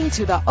listening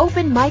to the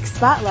Open Mic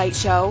Spotlight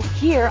Show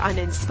here on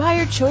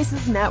Inspired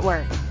Choices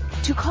Network.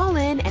 To call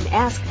in and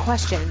ask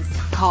questions,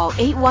 call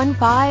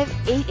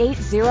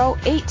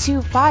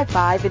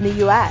 815-880-8255 in the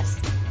U.S.,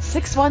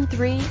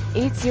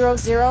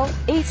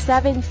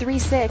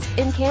 613-800-8736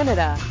 in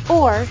Canada,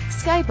 or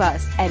Skype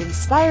us at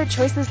Inspired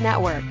Choices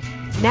Network.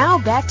 Now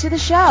back to the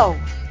show.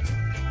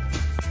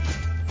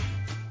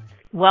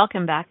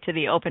 Welcome back to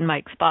the Open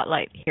Mic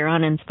Spotlight here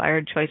on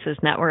Inspired Choices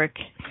Network.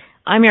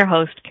 I'm your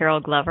host,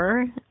 Carol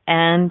Glover,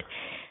 and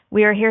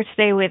we are here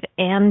today with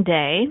Ann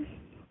Day,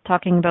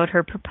 talking about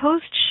her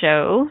proposed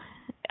show,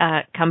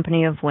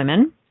 Company of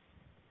Women,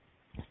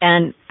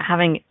 and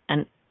having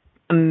a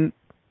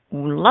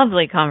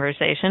lovely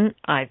conversation,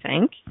 I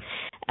think.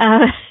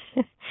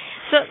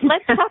 So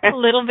let's talk a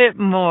little bit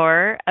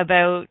more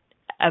about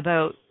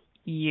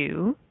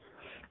you.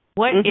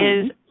 What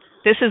is,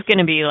 this is going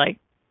to be like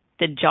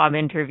the job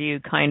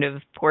interview kind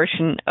of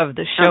portion of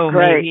the show,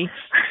 maybe.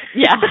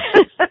 Yeah.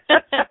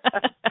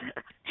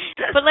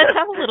 But let's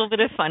have a little bit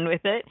of fun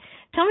with it.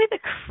 Tell me the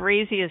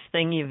craziest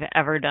thing you've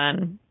ever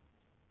done.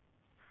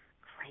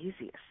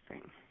 Craziest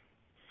thing?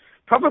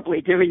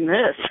 Probably doing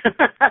this.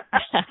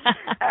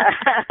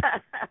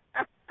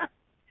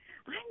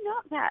 I'm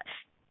not that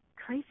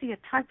crazy a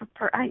type of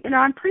person.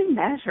 I'm pretty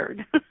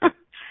measured.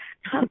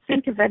 Can't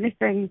think of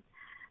anything,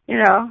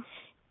 I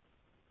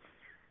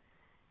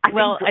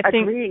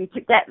think agreeing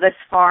to get this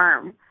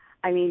farm.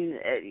 I mean,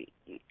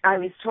 I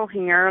was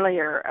talking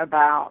earlier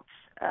about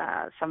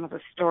some of the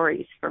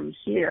stories from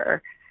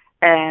here,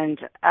 and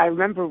I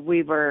remember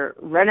we were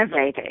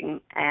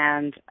renovating,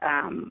 and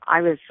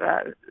I was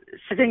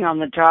sitting on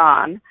the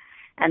john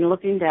and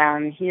looking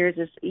down, and here's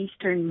this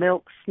eastern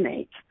milk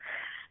snake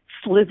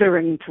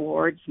slithering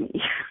towards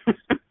me.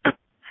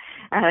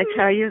 And I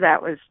tell you,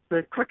 that was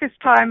the quickest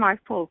time I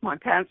pulled my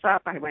pants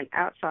up. I went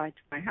outside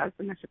to my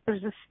husband. I said,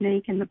 there's a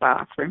snake in the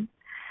bathroom.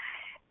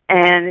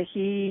 And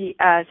he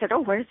said,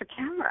 oh, where's the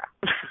camera?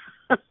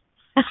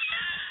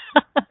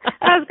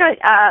 I was going,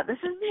 this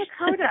isn't a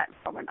Kodak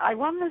moment. I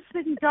won this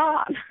thing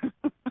gone.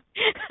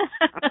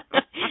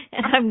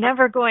 And I'm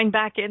never going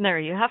back in there.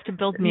 You have to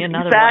build me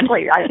another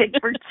exactly. one. I think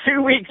for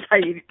 2 weeks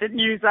I didn't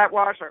use that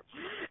washer.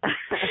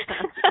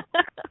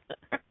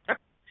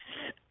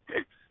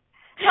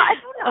 No, I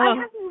don't know. I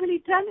haven't really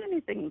done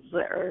anything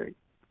that are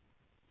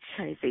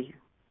crazy.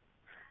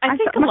 I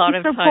think a lot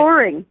of so times.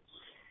 Boring.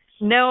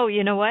 No,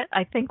 you know what?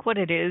 I think what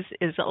it is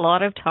a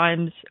lot of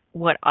times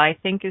what I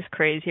think is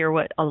crazy, or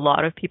what a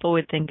lot of people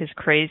would think is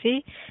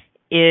crazy,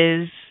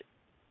 is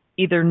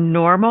either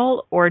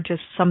normal or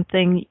just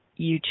something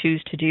you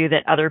choose to do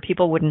that other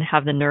people wouldn't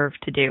have the nerve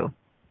to do.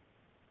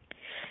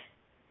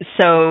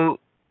 So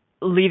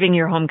leaving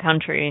your home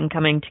country and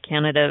coming to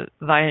Canada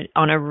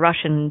on a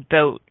Russian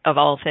boat, of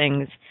all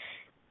things,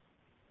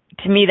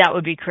 to me that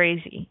would be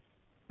crazy,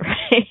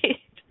 right?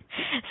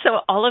 So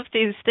all of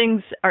these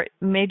things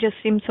may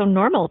just seem so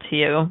normal to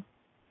you.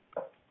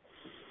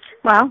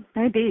 Well,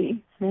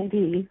 maybe.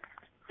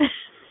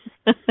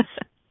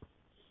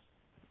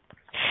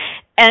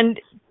 And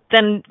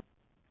then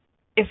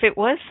if it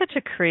was such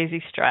a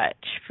crazy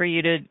stretch for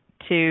you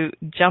to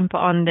jump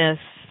on this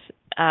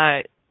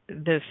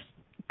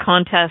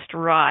contest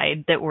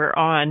ride that we're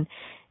on,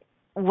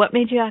 what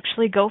made you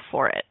actually go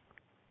for it?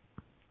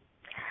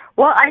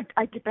 Well,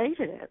 I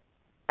debated it.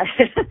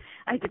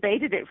 I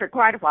debated it for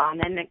quite a while, and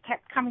then it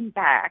kept coming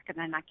back, and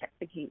then I kept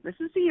thinking, this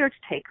is the year to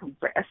take a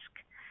risk.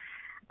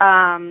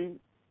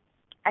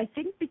 I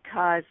think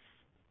because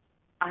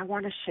I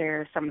want to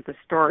share some of the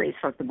stories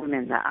of the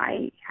women that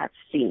I have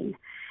seen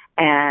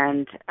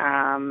and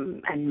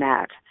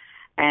met,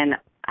 and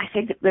I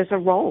think there's a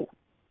role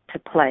to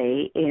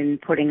play in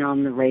putting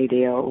on the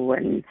radio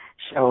and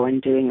show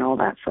and doing all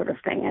that sort of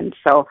thing. And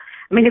so,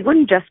 I mean, it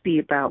wouldn't just be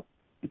about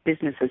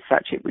business as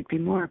such. It would be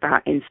more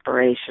about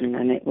inspiration,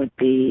 and it would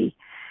be,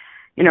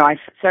 you know,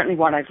 certainly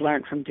what I've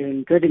learned from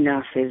doing Good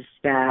Enough is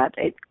that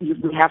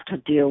we have to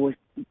deal with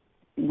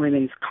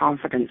women's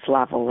confidence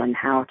level and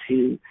how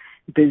to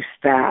boost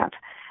that,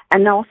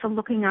 and also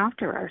looking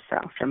after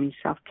ourselves. I mean,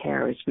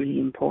 self-care is really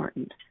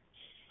important.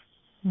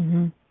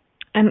 Mm-hmm.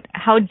 And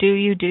how do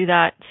you do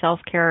that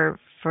self-care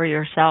for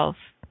yourself?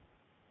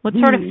 What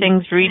sort of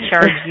things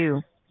recharge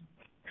you?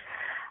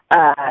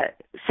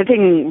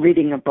 Sitting,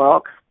 reading a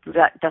book.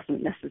 That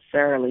doesn't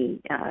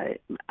necessarily.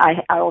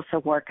 I also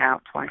work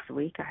out twice a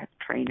week. I have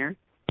a trainer.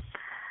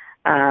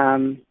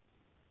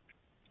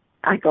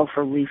 I go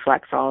for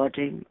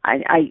reflexology.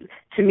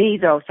 To me,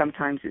 though,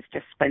 sometimes it's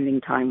just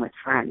spending time with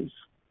friends,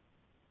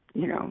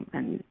 you know,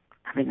 and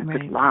having a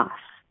good laugh.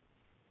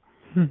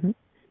 Mm-hmm.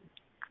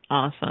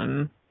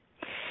 Awesome.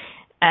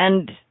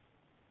 And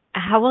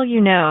how will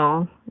you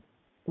know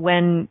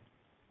when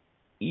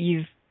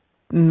you've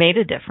made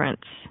a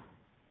difference?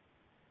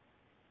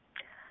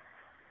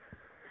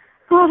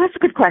 Well, that's a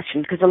good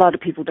question, because a lot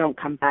of people don't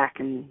come back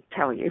and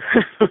tell you,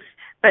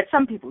 but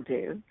some people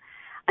do.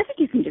 I think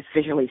you can just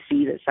visually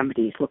see that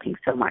somebody's looking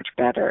so much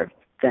better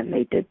than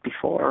they did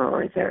before,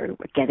 or they're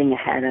getting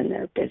ahead in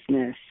their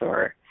business,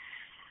 or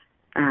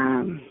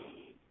I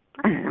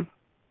don't know.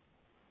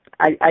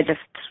 I just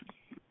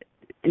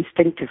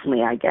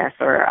instinctively, I guess,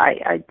 or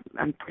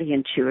I'm pretty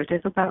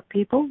intuitive about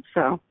people,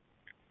 so.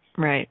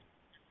 Right.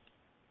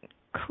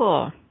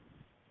 Cool.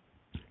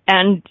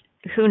 And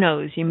who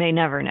knows? You may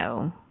never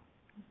know.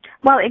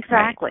 Well,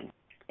 exactly. Right.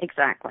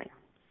 Exactly.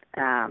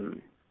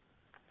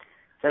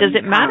 So does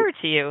it matter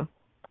to you?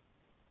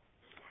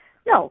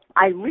 No,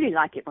 I really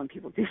like it when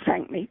people do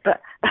thank me,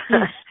 but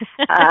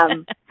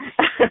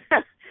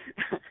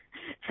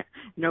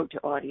note to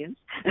audience.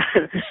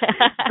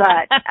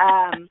 But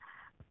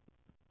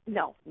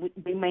no,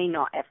 we may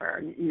not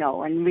ever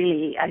know. And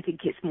really, I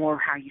think it's more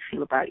how you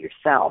feel about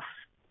yourself,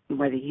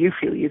 whether you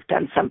feel you've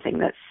done something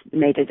that's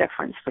made a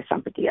difference for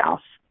somebody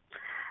else.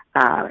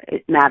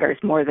 It matters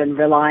more than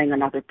relying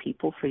on other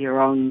people for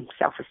your own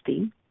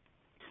self-esteem.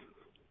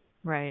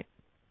 Right.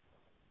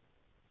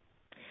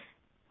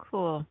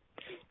 Cool.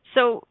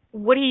 So,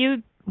 what do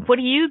you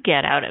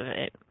get out of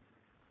it?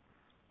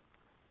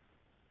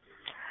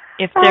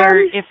 If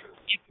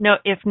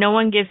no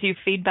one gives you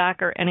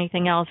feedback or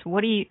anything else,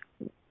 what is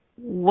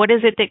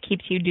it that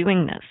keeps you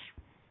doing this?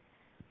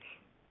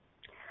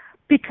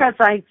 Because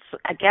I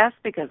guess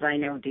because I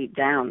know deep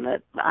down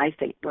that I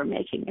think we're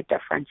making a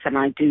difference, and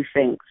I do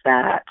think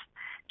that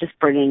just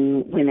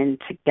bringing women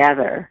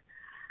together,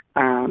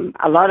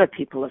 a lot of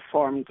people have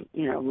formed,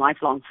 you know,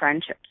 lifelong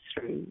friendships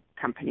through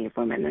Company of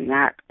Women, and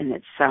that in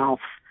itself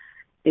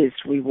is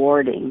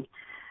rewarding.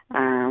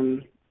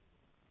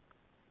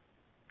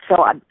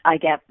 So I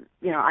get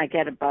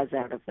a buzz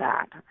out of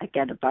that. I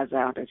get a buzz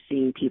out of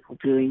seeing people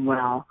doing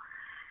well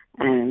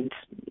and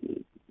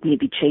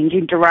maybe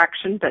changing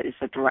direction, but it's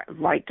the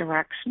right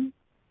direction.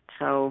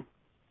 So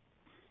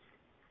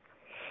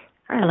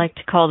I like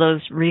to call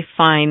those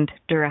refined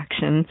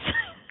directions.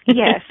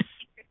 Yes.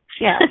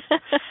 Yes.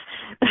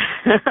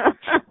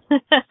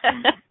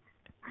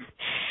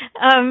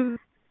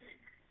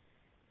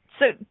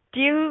 So do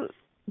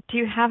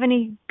you have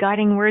any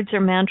guiding words or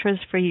mantras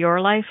for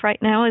your life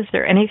right now? Is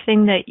there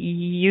anything that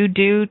you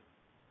do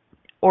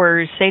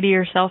or say to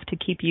yourself to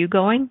keep you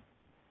going?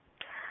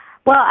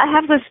 Well, I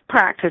have this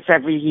practice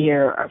every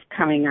year of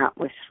coming up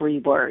with 3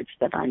 words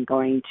that I'm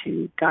going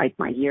to guide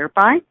my year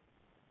by.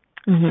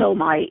 Mm-hmm. So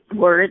my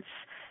words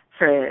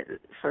for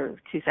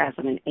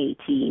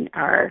 2018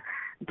 are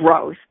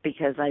growth,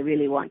 because I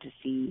really want to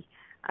see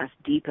us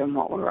deepen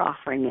what we're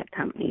offering at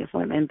Company of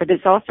Women, but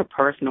it's also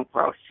personal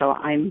growth. So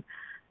I'm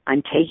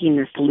taking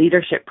this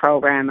leadership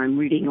program. I'm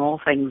reading all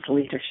things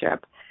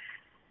leadership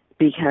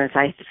because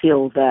I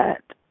feel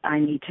that I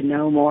need to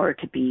know more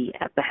to be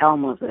at the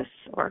helm of this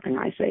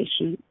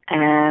organization.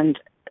 And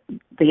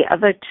the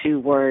other 2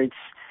 words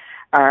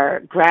are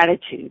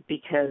gratitude,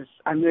 because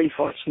I'm really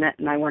fortunate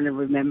and I want to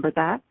remember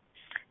that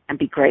and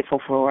be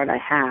grateful for what I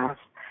have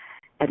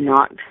and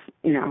not,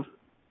 you know,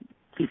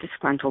 be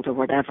disgruntled or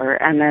whatever.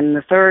 And then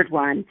the third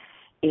one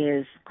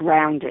is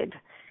grounded.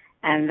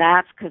 And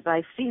that's because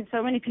I've seen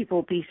so many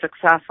people be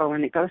successful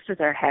and it goes to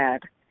their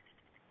head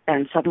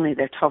and suddenly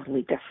they're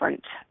totally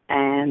different.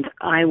 And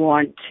I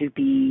want to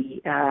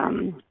be,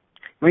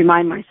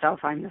 remind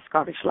myself I'm the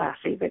Scottish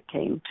lassie that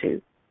came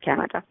to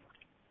Canada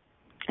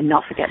and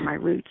not forget my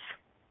roots.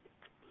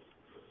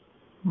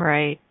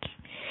 Right.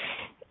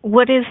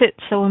 What is it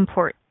so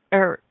important,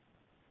 or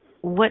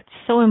what's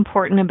so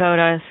important about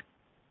us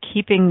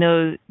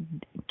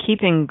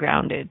keeping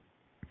grounded?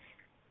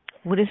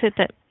 What is it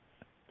that,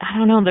 I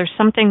don't know, there's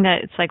something that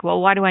it's like, well,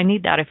 why do I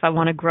need that if I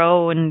want to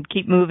grow and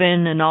keep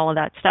moving and all of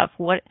that stuff?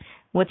 What's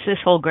this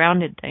whole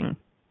grounded thing?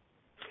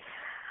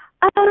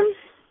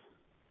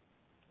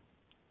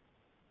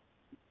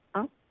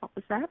 What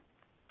was that?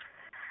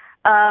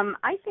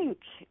 I think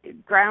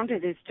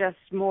grounded is just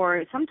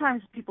more,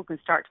 sometimes people can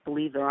start to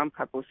believe their own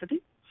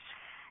publicity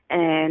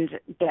and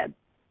get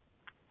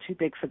too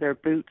big for their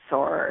boots,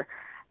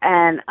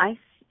 and I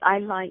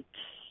like,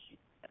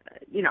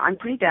 I'm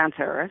pretty down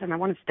to earth, and I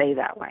want to stay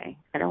that way.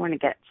 I don't want to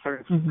get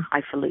sort of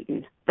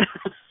highfalutin.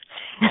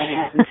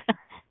 And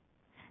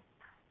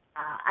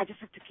I just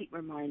have to keep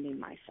reminding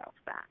myself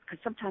that, because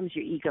sometimes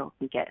your ego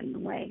can get in the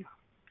way.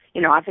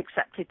 I've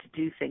accepted to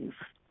do things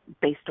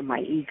based on my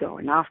ego,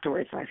 and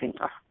afterwards I think,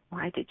 oh,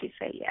 why did you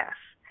say yes?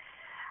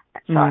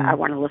 So I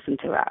want to listen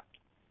to that.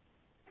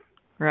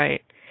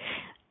 Right.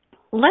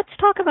 Let's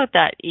talk about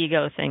that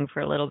ego thing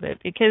for a little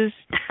bit, because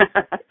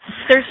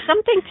there's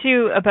something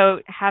too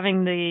about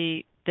having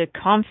the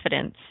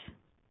confidence.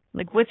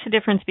 Like, what's the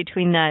difference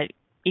between that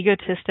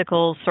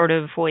egotistical sort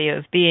of way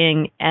of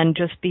being and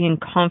just being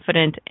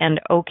confident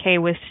and okay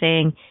with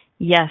saying,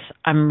 yes,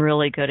 I'm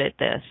really good at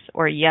this,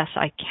 or yes,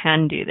 I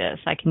can do this,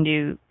 I can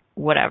do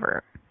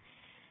whatever?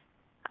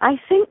 I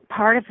think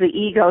part of the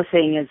ego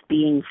thing is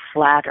being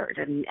flattered,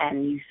 and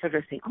you sort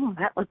of think, oh,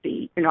 that would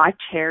be, I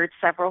chaired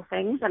several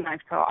things, and I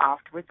thought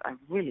afterwards, I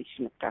really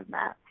shouldn't have done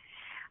that.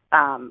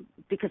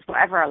 Because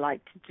whatever I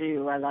like to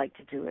do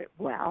it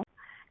well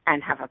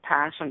and have a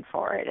passion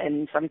for it.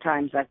 And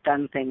sometimes I've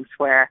done things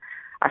where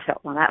I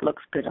thought, well, that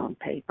looks good on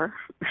paper.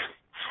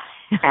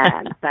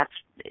 And that's,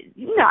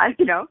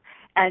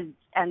 and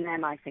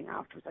then I think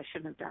afterwards, I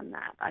shouldn't have done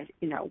that.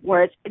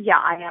 Whereas,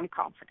 I am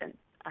confident.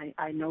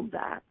 I know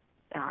that.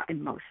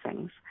 In most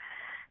things,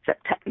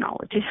 except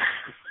technology.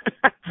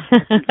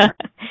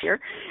 Here.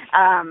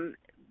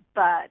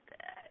 But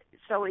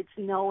so it's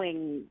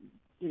knowing,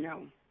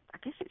 I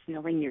guess it's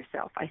knowing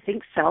yourself. I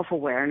think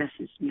self-awareness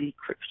is really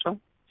crucial,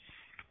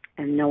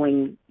 and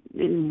knowing,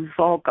 we've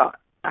all got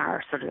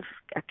our sort of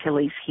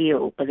Achilles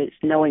heel, but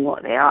it's knowing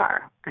what they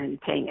are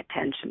and paying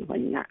attention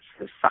when that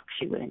sort of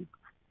sucks you in.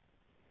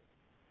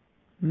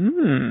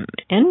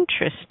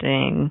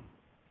 Interesting.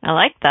 I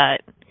like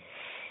that.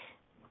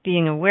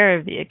 Being aware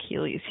of the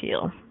Achilles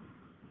heel.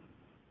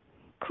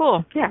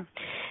 Cool. Yeah.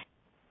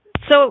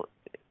 So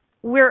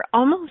we're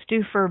almost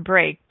due for a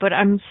break, but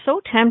I'm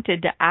so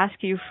tempted to ask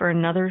you for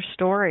another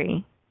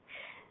story.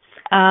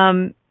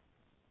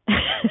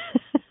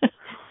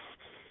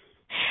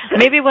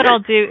 Maybe what I'll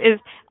do is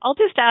I'll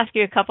just ask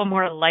you a couple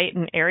more light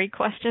and airy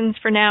questions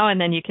for now,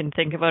 and then you can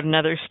think about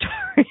another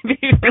story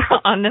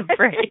on the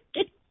break.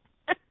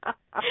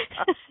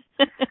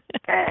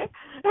 Okay.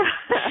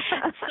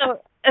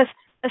 So,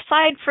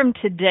 aside from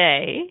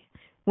today,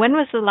 when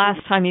was the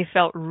last time you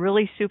felt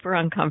really super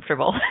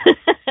uncomfortable?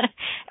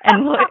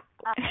 And what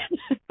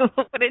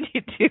did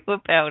you do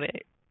about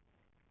it?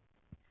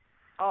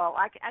 Oh,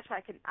 I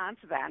can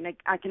answer that, and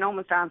I can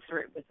almost answer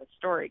it with a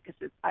story,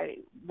 because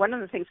one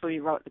of the things when we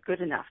wrote the Good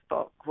Enough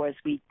book was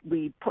we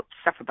put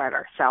stuff about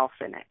ourselves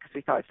in it, because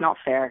we thought it's not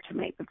fair to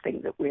make them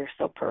think that we're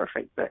so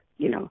perfect that,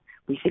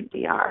 we think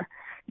we are,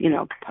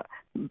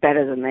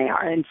 better than they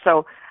are. And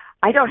so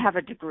I don't have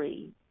a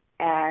degree,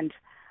 and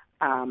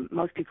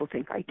most people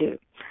think I do.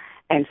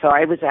 And so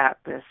I was at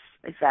this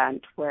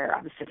event where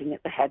I was sitting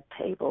at the head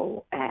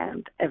table,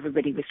 and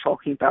everybody was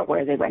talking about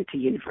where they went to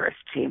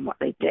university and what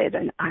they did.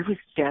 And I was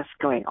just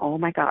going, oh,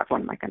 my God,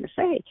 what am I going to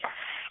say?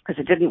 Because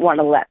I didn't want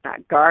to let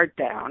that guard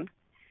down.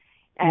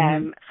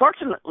 And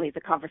fortunately,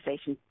 the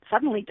conversation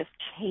suddenly just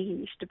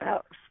changed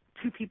about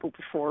two people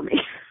before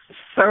me.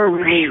 So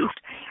relieved.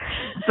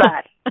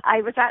 But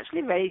I was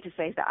actually ready to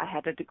say that I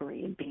had a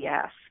degree in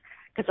BS,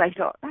 because I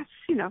thought, that's,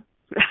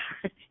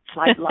 it's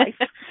like life.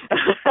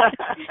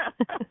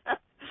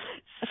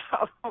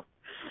 So,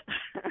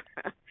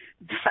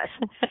 but,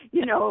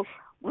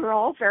 we're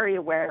all very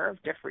aware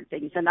of different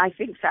things. And I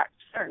think that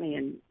certainly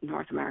in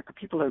North America,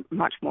 people are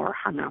much more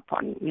hung up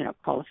on,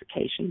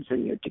 qualifications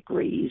and your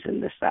degrees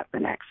and this, that, the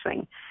next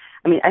thing.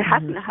 I mean, it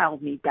hasn't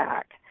held me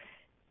back,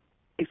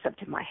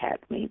 except in my head,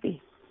 maybe.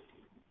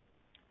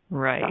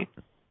 Right.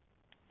 So.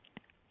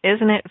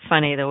 Isn't it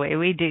funny the way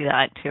we do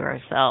that to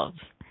ourselves?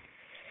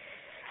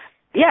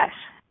 Yes.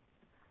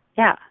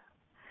 Yeah.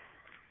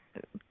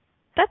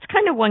 That's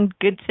kind of one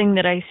good thing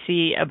that I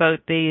see about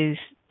the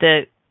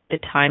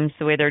times,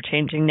 the way they're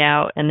changing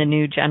now, and the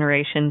new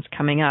generations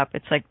coming up.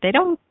 It's like that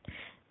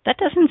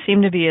doesn't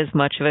seem to be as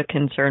much of a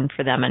concern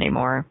for them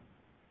anymore.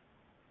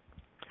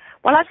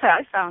 Well, that's what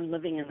I found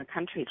living in the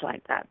countries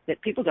like that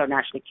people don't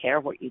actually care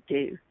what you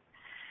do.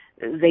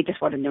 They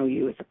just want to know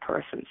you as a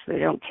person. So they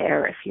don't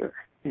care if you're,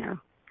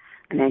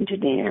 an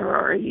engineer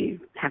or you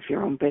have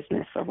your own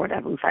business or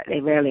whatever. In fact, they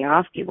rarely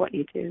ask you what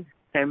you do.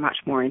 They're much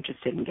more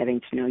interested in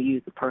getting to know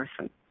you, the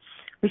person,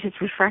 which is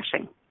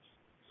refreshing.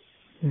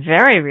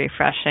 Very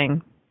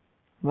refreshing.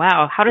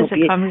 Wow. How does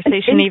the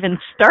conversation even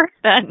start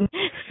then?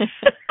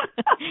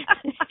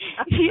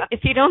 It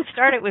you don't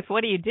start it with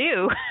what do you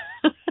do?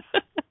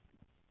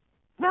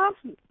 Well,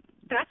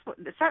 that's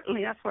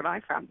what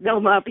I found. There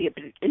might be a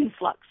bit of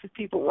influx of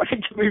people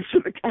wanting to move to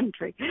the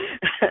country.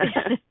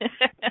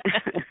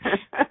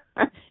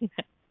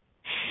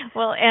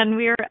 Well, and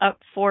we're up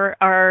for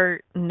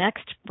our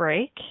next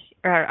break,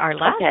 or our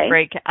last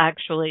break,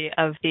 actually,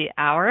 of the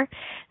hour.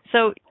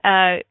 So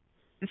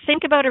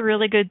think about a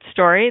really good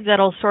story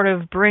that'll sort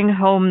of bring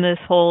home this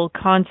whole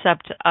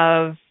concept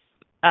of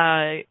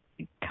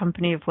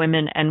Company of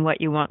Women and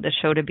what you want the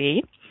show to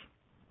be.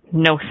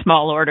 No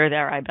small order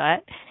there, I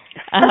bet.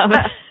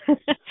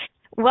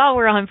 While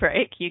we're on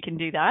break, you can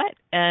do that.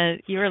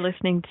 You are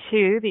listening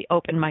to the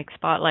Open Mic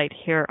Spotlight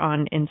here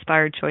on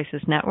Inspired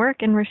Choices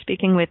Network, and we're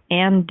speaking with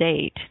Ann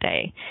Day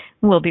today.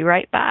 We'll be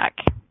right back.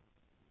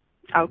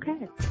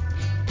 Okay.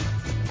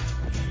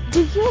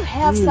 Do you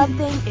have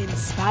something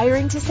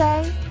inspiring to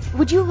say?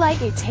 Would you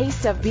like a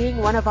taste of being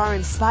one of our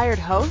inspired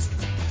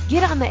hosts?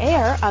 Get on the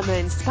air on the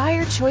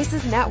Inspired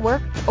Choices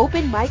Network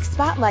Open Mic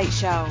Spotlight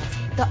Show.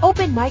 The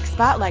Open Mic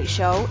Spotlight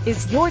Show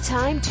is your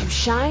time to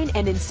shine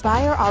and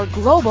inspire our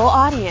global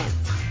audience.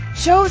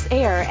 Shows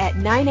air at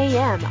 9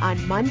 a.m.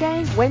 on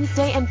Monday,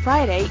 Wednesday, and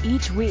Friday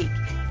each week.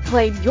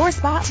 Claim your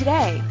spot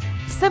today.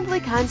 Simply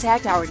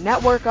contact our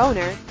network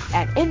owner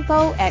at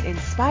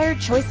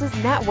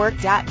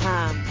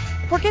info@inspiredchoicesnetwork.com.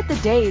 Forget the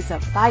days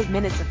of 5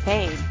 minutes of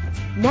fame.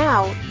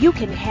 Now you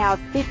can have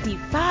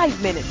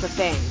 55 minutes of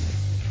fame.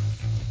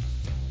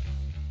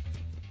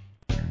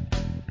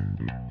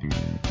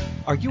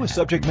 Are you a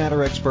subject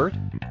matter expert?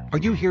 Are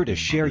you here to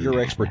share your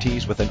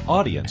expertise with an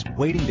audience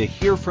waiting to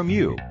hear from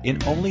you in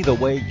only the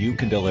way you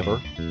can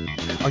deliver?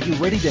 Are you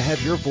ready to have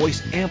your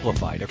voice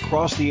amplified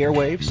across the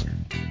airwaves?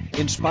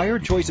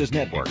 Inspired Choices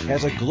Network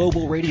has a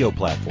global radio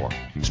platform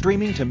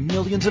streaming to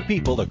millions of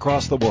people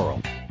across the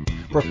world.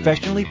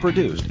 Professionally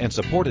produced and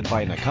supported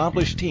by an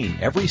accomplished team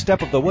every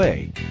step of the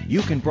way,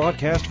 you can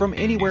broadcast from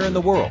anywhere in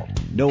the world,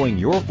 knowing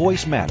your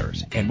voice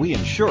matters, and we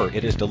ensure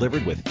it is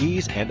delivered with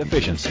ease and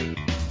efficiency.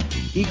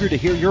 Eager to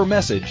hear your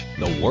message,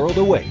 the world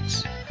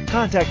awaits.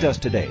 Contact us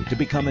today to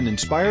become an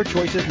Inspired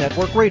Choices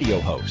Network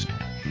radio host.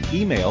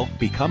 Email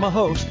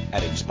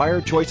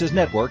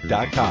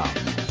becomeahost@inspiredchoicesnetwork.com.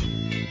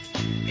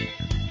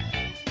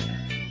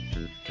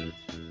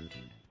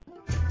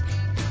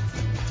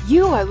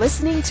 You are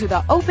listening to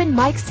the Open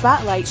Mic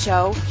Spotlight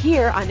Show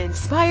here on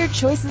Inspired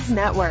Choices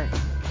Network.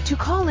 To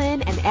call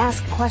in and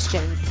ask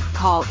questions,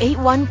 call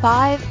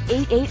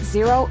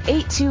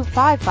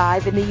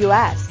 815-880-8255 in the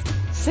U.S.,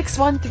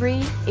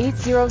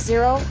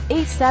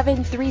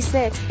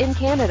 613-800-8736 in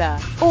Canada,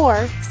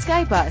 or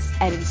Skype us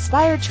at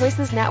Inspired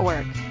Choices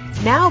Network.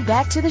 Now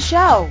back to the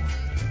show.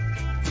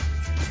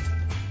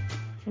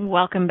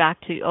 Welcome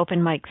back to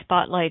Open Mic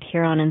Spotlight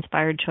here on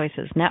Inspired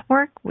Choices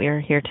Network. We are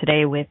here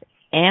today with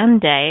Ann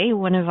Day,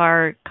 one of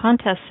our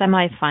contest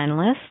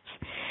semifinalists,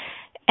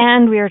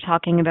 and we are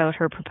talking about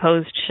her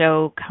proposed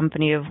show,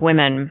 Company of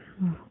Women,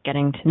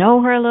 getting to know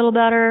her a little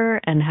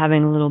better and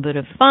having a little bit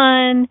of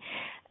fun.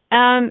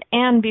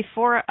 And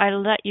before I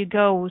let you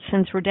go,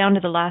 since we're down to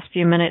the last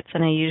few minutes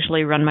and I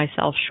usually run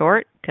myself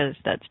short because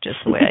that's just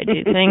the way I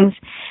do things,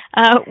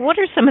 what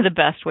are some of the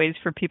best ways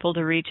for people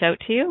to reach out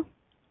to you?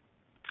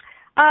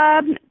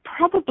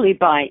 Probably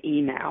by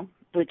email,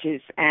 which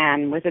is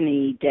Ann with an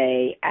E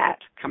Day at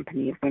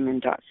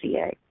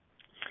companyofwomen.ca.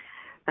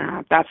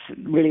 That's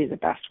really the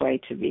best way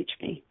to reach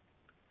me.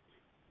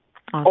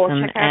 Awesome.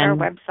 Or check out our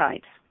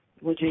website,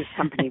 which is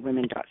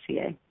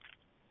companyofwomen.ca.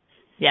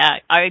 Yeah,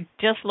 I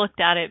just looked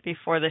at it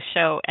before the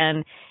show, and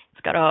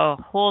it's got a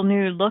whole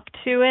new look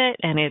to it,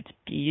 and it's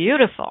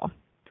beautiful.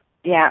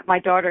 Yeah, my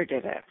daughter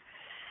did it.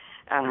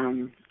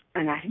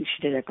 And I think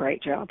she did a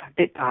great job. A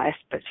bit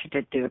biased, but she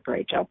did do a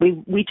great job.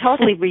 We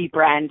totally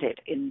rebranded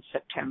in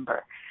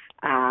September,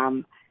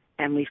 and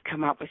we've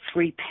come up with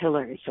 3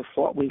 pillars of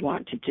what we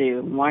want to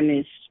do. One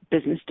is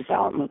business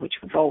development,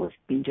 which we've always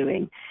been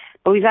doing,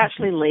 but we've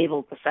actually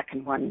labeled the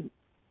second one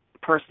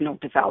personal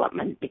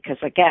development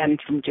because, again,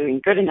 from doing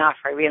good enough,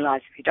 I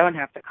realized if you don't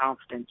have the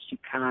confidence, you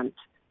can't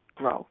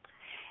grow.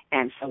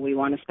 And so we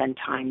want to spend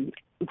time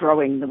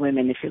growing the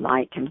women, if you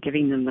like, and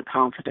giving them the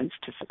confidence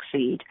to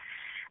succeed.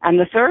 And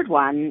the third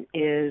one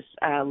is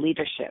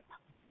leadership.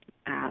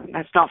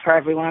 That's not for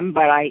everyone,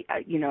 but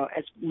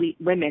as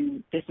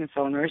women business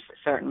owners,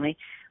 certainly,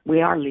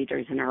 we are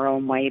leaders in our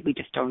own way. We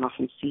just don't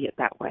often see it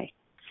that way.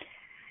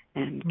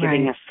 And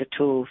giving us the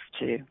tools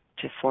to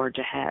forge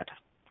ahead.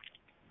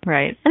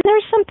 Right. And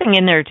there's something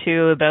in there,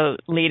 too,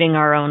 about leading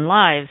our own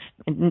lives.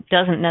 It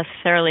doesn't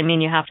necessarily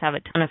mean you have to have a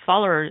ton of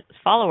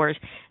followers,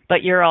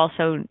 but you're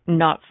also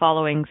not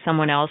following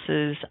someone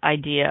else's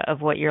idea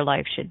of what your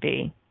life should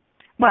be.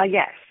 Well,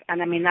 yes.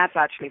 And I mean, that's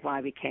actually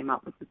why we came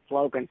up with the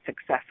slogan,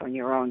 success on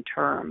your own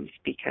terms,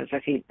 because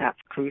I think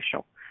that's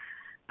crucial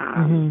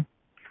in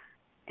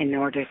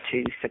order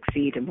to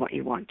succeed in what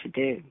you want to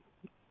do.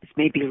 It's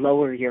maybe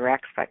lower your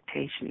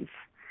expectations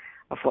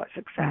of what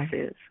success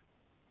is.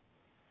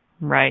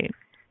 Right.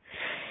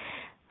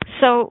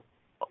 So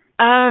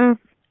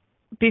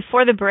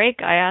before the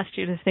break, I asked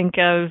you to think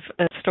of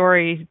a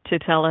story to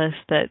tell us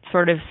that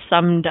sort of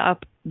summed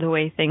up the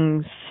way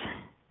things,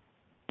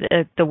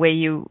 the way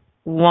you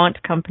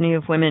want Company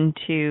of Women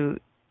to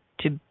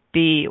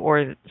be,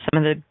 or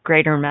some of the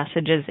greater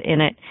messages in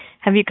it.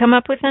 Have you come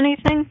up with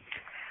anything?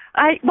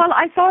 I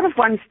thought of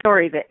one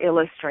story that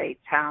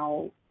illustrates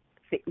how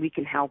we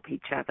can help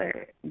each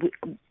other.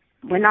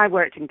 When I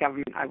worked in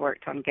government, I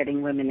worked on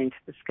getting women into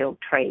the skilled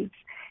trades.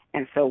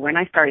 And so when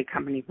I started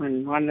Company of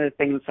Women, one of the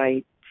things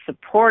I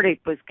supported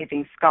was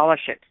giving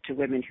scholarships to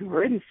women who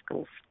were in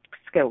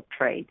skilled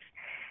trades.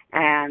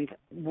 And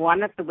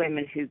one of the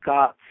women who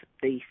got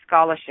the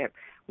scholarship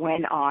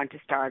went on to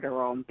start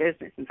her own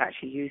business. In fact,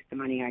 she used the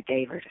money I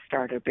gave her to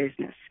start her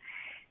business.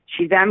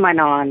 She then went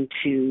on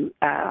to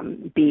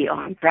be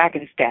on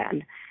Dragon's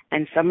Den,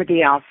 and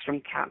somebody else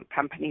from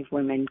Company of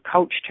Women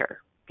coached her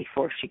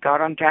before she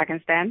got on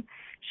Dragon's Den.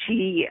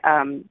 She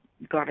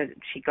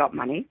got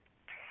money,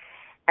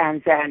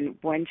 and then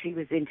when she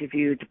was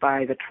interviewed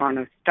by the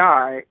Toronto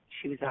Star,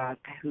 she was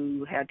asked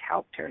who had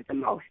helped her the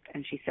most,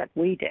 and she said,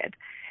 we did.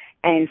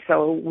 And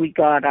so we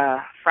got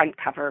a front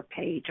cover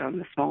page on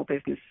the small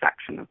business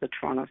section of the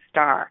Toronto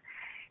Star.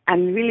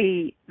 And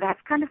really, that's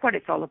kind of what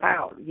it's all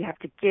about. You have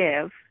to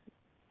give.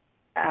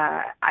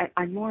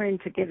 I'm more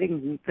into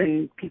giving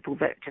than people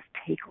that just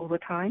take all the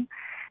time.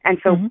 And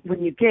so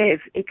when you give,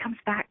 it comes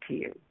back to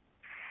you.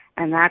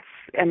 And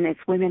it's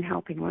women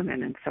helping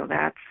women. And so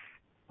that's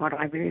what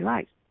I really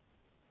like.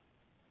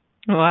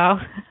 Wow.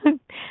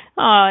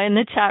 Oh, in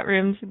the chat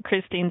rooms,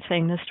 Christine's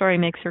saying the story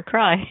makes her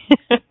cry.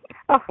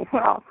 Oh,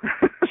 well.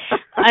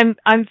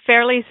 I'm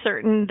fairly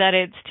certain that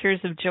it's tears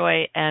of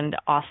joy and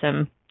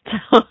awesome.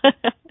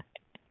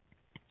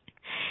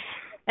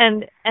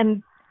 and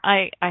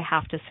I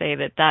have to say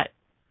that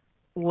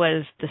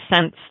was the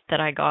sense that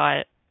I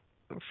got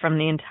from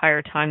the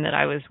entire time that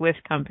I was with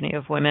Company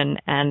of Women,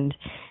 and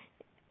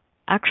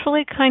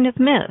actually kind of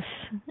miss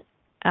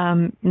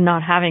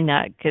not having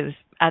that, because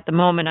at the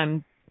moment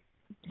I'm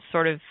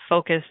sort of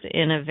focused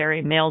in a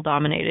very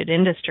male-dominated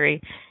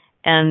industry,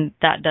 and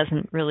that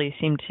doesn't really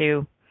seem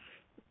to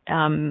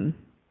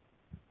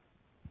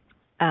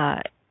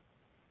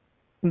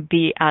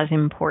be as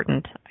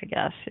important, I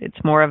guess. It's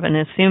more of an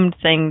assumed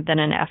thing than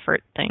an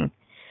effort thing.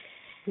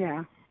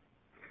 Yeah.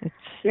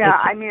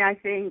 I mean, I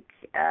think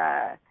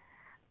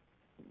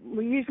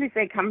we usually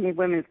say Company of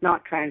Women is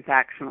not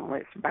transactional.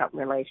 It's about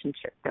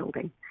relationship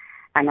building.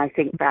 And I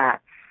think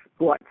that's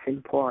what's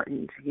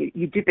important.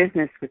 You do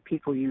business with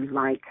people you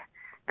like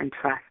and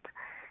trust,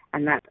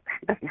 and that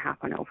doesn't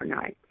happen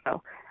overnight.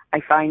 So I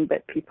find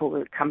that people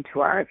that come to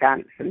our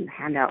events and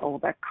hand out all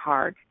their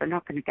cards, they're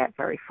not going to get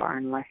very far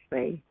unless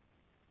they,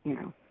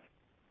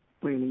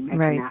 really make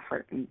an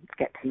effort and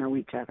get to know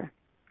each other.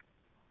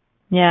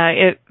 Yeah,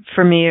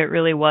 for me, it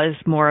really was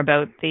more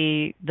about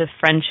the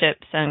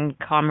friendships and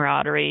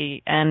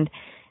camaraderie and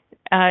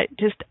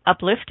just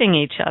uplifting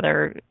each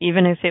other,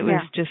 even if it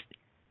was just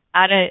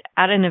at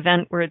an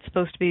event where it's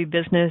supposed to be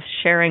business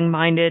sharing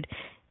minded,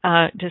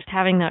 just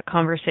having that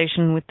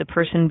conversation with the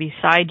person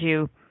beside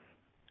you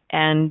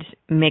and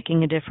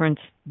making a difference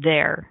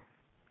there.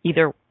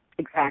 Either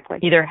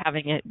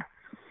having it,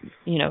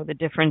 the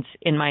difference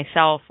in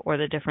myself or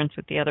the difference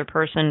with the other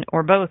person,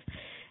 or both.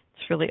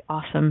 It's really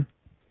awesome.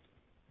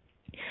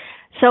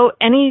 So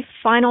any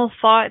final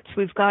thoughts?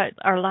 We've got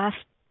our last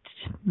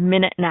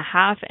minute and a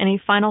half. Any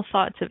final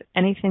thoughts of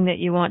anything that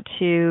you want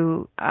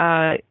to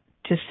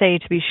say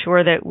to be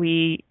sure that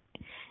we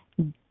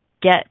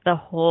get the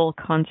whole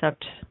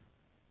concept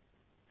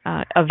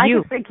of you?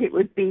 I just think it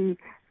would be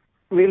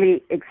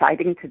really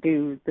exciting to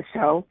do the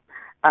show.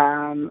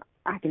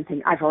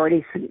 I've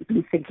already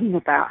been thinking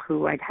about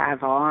who I'd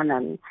have on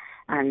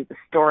and the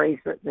stories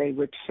that they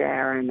would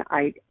share, and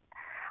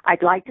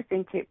I'd like to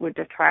think it would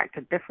attract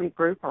a different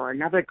group or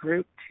another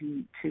group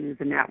to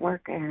the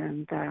network,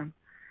 and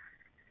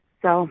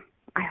so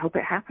I hope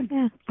it happens.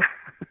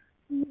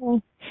 Yeah.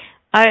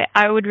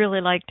 I would really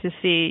like to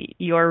see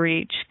your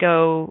reach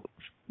go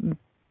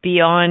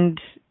beyond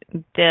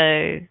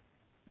the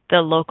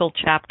local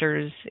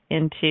chapters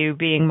into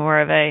being more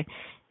of a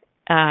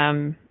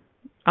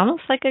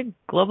almost like a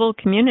global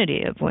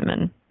community of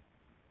women.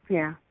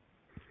 Yeah.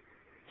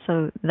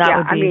 So that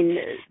would be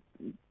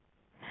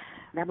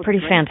that would pretty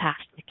be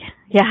fantastic.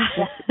 Yeah.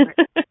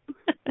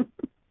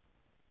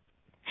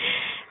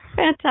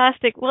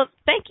 Fantastic. Well,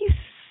 thank you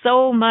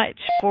so much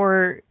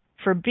for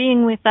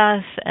being with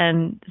us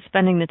and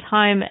spending the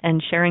time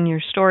and sharing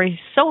your story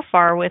so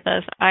far with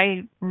us.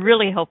 I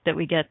really hope that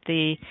we get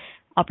the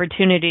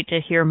opportunity to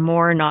hear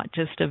more, not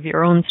just of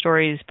your own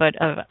stories,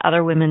 but of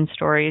other women's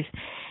stories.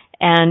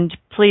 And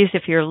please,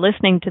 if you're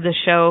listening to the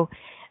show,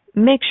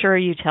 make sure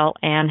you tell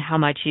Anne how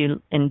much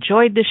you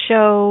enjoyed the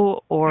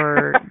show,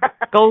 or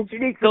go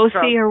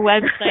see her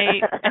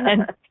website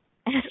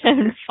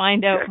and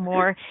find out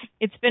more.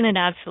 It's been an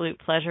absolute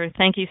pleasure.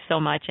 Thank you so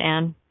much,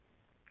 Anne.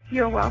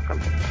 You're welcome.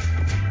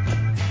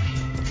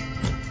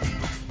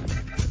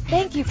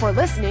 Thank you for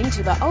listening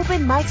to the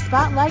Open Mic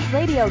Spotlight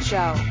radio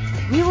show.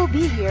 We will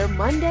be here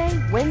Monday,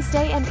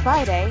 Wednesday, and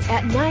Friday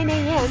at 9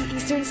 a.m.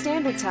 Eastern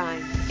Standard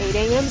Time, 8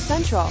 a.m.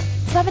 Central,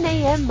 7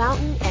 a.m.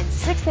 Mountain, and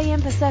 6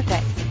 a.m.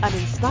 Pacific on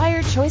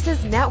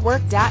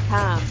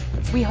InspiredChoicesNetwork.com.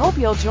 We hope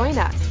you'll join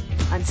us.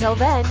 Until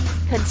then,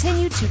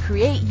 continue to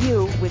create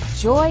you with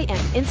joy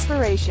and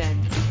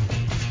inspiration.